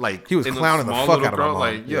 Yeah, like He was in a clowning the small fuck little out of my crowd, mom.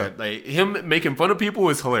 Like, Yeah. like him making fun of people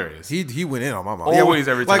is hilarious. He went in on my mom. Always,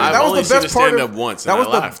 every time. I've that only was the seen best a part stand-up of, once, That and was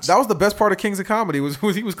I the laughed. that was the best part of Kings of Comedy was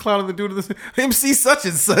he was clowning the dude of the MC such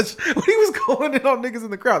and such when he was going in on niggas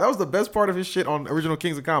in the crowd. That was the best part of his shit on original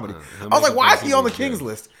Kings of Comedy. I was like, why is he on the Kings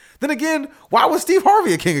list? Then again, why was Steve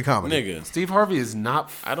Harvey a King of Comedy? Nigga, Steve Harvey is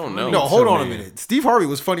not. I don't know. No, hold to on a me. minute. Steve Harvey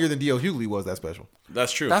was funnier than D.L. Hughley was that special.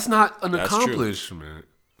 that's true. That's not an That's true. accomplishment.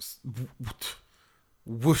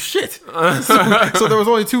 Well, shit. So there was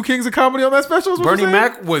only 2 Kings of Comedy on that special? is what Bernie you're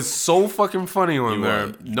saying? Mac was so fucking funny on there.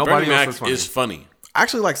 Nobody Bernie else Mac was funny. is funny. I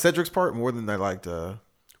actually like Cedric's part more than I liked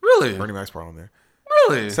Really? Bernie Mac's part on there.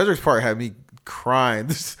 Really? Cedric's part had me crying.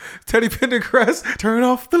 Teddy Pendergrass, turn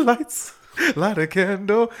off the lights, light a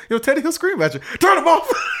candle. Yo, Teddy, he'll scream at you. Turn them off.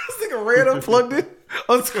 This nigga ran up, plugged it,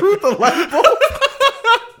 unscrewed the light bulb.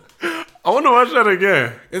 I want to watch that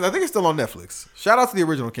again. I think it's still on Netflix. Shout out to the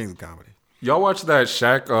original Kings of Comedy. Y'all watch that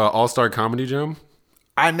Shaq All-Star Comedy Jam?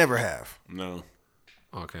 I never have. No.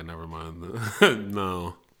 Okay, never mind.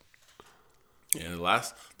 No. Yeah,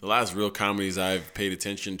 the last real comedies I've paid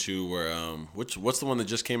attention to were what's the one that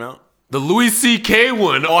just came out? The Louis C.K.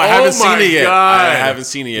 one. Oh, I haven't seen it yet. God. I haven't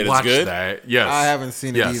seen it yet. It's Watch good? that. Yes. I haven't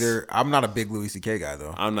seen it Yes. either. I'm not a big Louis C.K. guy,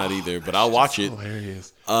 though. I'm not either, but I'll watch it.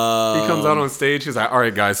 Hilarious. He comes out on stage. He's like, "All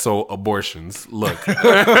right, guys. So abortions. Look,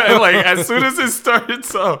 like as soon as it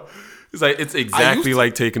starts up, he's like, it's exactly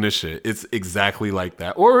like taking a shit. It's exactly like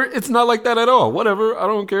that, or it's not like that at all. Whatever. I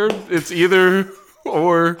don't care. It's either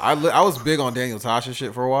or." I was big on Daniel Tosh's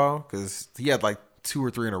shit for a while because he had like 2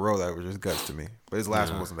 or 3 in a row that were just guts to me. But his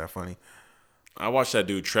last one wasn't that funny. I watched that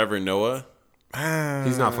dude Trevor Noah.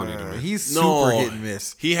 He's not funny to me. He's super hit and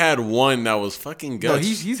miss. He had one that was fucking guts. No,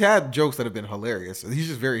 he's had jokes that have been hilarious. He's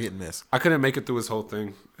just very hit and miss. I couldn't make it through his whole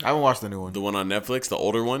thing. I haven't watched the new one. the one on Netflix, the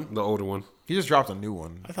older one. The older one. He just dropped a new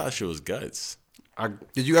one. I thought shit was guts.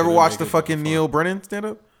 Did you ever watch the fucking Neil Brennan stand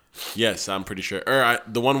up? Yes, I'm pretty sure. Or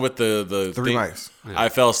the one with the 3 thing. mics. I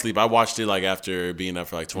fell asleep. I watched it like after being up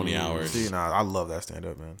for like 20 hours. See, nah, I love that stand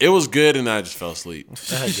up, man. It was good, and I just fell asleep.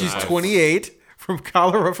 She's 28 from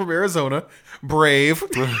Colorado, from Arizona, brave.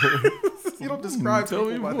 You don't describe Tell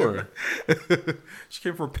me people by more. their- She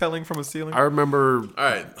came rappelling from a ceiling. I remember. All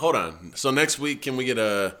right, hold on. So next week, can we get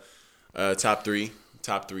a top three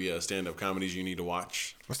stand up comedies you need to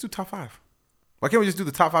watch? Let's do top 5. Why can't we just do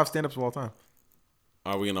the top 5 stand ups of all time?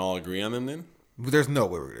 Are we gonna all agree on them then? There's no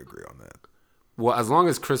way we're gonna agree on that. Well, as long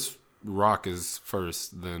as Chris Rock is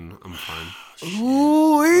first, then I'm fine.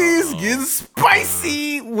 Ooh, he's getting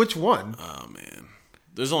spicy. Which one? Oh man,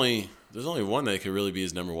 there's only one that could really be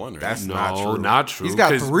his number one, right? That's No, not true. not true, He's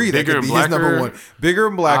got 'cause 3 that Bigger could be and his number Blacker- 1. Bigger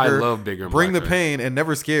and Blacker. I love Bigger and Bring the Blacker. pain and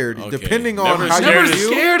Never Scared. Okay. Depending on Never how Scared you is-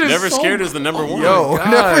 feel. Never Scared is the number one. Yo, God.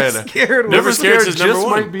 Never Scared. Never was- Scared is number just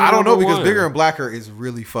one. might be I don't know number because one. Bigger and Blacker is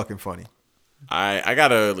really fucking funny. I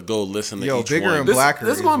gotta go listen to Yo, each Bigger one. and This, Blacker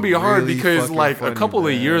this is is gonna be hard really because fucking like funny, a couple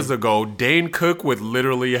man. of years ago, Dane Cook would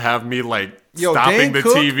literally have me like Yo, stopping Dane the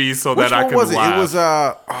Cook? TV so Which that I one could was it?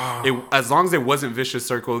 laugh. It was As long as it wasn't Vicious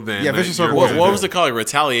Circle, then Yeah, Vicious you're Circle good. wasn't what was it called? Like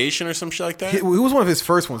Retaliation or some shit like that? it was one of his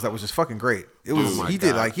first ones that was just fucking great. It was my he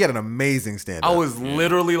did God. like he had an amazing stand I up. was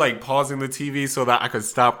literally like pausing the TV so that I could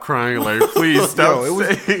stop crying. Like, please stop Yo, it was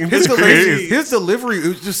saying his this delivery. crazy. His delivery, it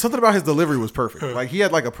was just something about his delivery was perfect. Like he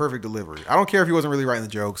had like a perfect delivery. I don't care if he wasn't really writing the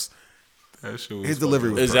jokes. That shit was His delivery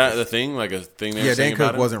was Is perfect. that the thing? Like a thing? They Yeah, were saying Dan Cook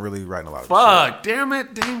about him? wasn't really writing a lot of Fuck, damn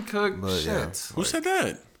it, Dane Cook. But, Shit. yeah. Who said that?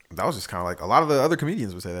 shit. That was just kind of like a lot of the other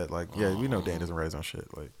comedians would say that. Like, yeah, we know Dan doesn't write his own shit.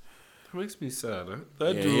 Like, That makes me sad.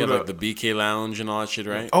 That Yeah, dude. he had like the BK Lounge and all that shit,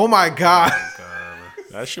 right? oh my god,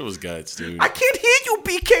 That shit was guts, dude. I can't hear you,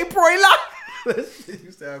 BK Broiler. That shit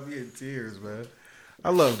used to have me in tears, man. I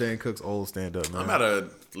love Dan Cook's old stand-up, man. I'm about to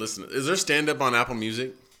listen. Is there stand-up on Apple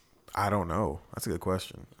Music? I don't know. That's a good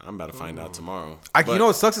question. I'm about to find out tomorrow. You know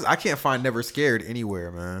what sucks is I can't find Never Scared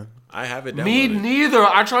anywhere, man. I have it downloaded. Me neither.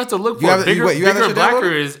 I tried to look for have it- Bigger, you have that Bigger shit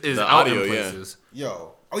Blacker downloaded? is The out audio, in yeah. places.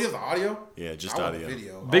 Yo. Oh, you have the audio? Yeah, just I want audio. the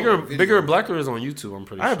video. Bigger and Blacker is on YouTube, I'm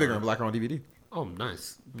pretty sure. I have Bigger and Blacker on DVD. Oh,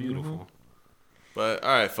 nice. Beautiful. But all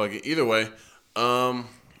right, fuck it. Either way,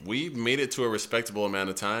 we made it to a respectable amount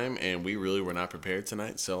of time, and we really were not prepared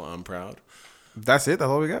tonight, so I'm proud. That's it? That's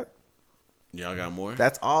all we got? Y'all got more?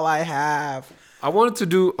 That's all I have. I wanted to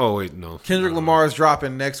do... Oh, wait, no. Kendrick Lamar is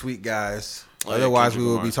dropping next week, guys. Oh, yeah, Otherwise, Kendrick we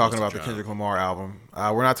will Lamar be is talking supposed about to the drop. Kendrick Lamar album.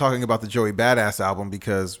 We're not talking about the Joey Badass album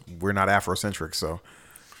because we're not Afrocentric, so...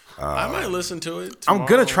 I might listen to it I'm tomorrow.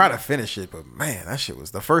 gonna try to finish it, but man, that shit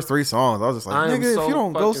was the first 3 songs. I was just like, nigga, if you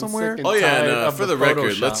don't go somewhere... Oh yeah, and of for the the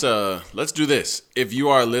record, Photoshop. let's do this. If you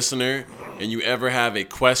are a listener and you ever have a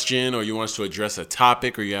question or you want us to address a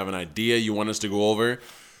topic or you have an idea you want us to go over,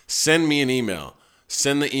 send me an email.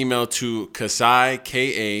 Send the email to kasai,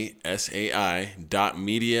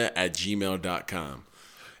 kasai.media@gmail.com.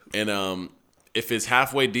 And if it's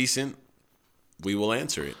halfway decent, we will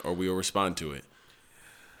answer it or we will respond to it.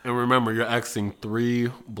 And remember, you're asking 3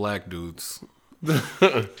 black dudes.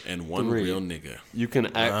 And 1 real nigga. You can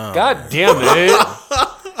act... God damn it!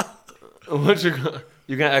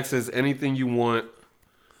 You can access anything you want.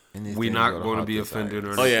 We're not going to be offended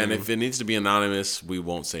or anything. Oh yeah, and if it needs to be anonymous, we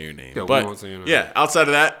won't say your name. Yeah, we but won't say your name. Yeah, outside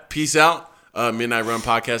of that, peace out. Midnight Run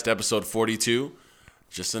Podcast, episode 42.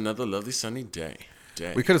 Just another lovely sunny day.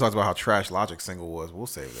 We could have talked about how trash Logic single was. We'll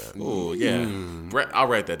save that. Oh yeah, I'll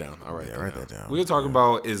write that down. Write that down. We could talk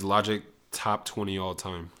about is Logic top 20 all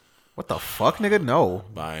time. What the fuck, nigga? No.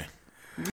 Bye.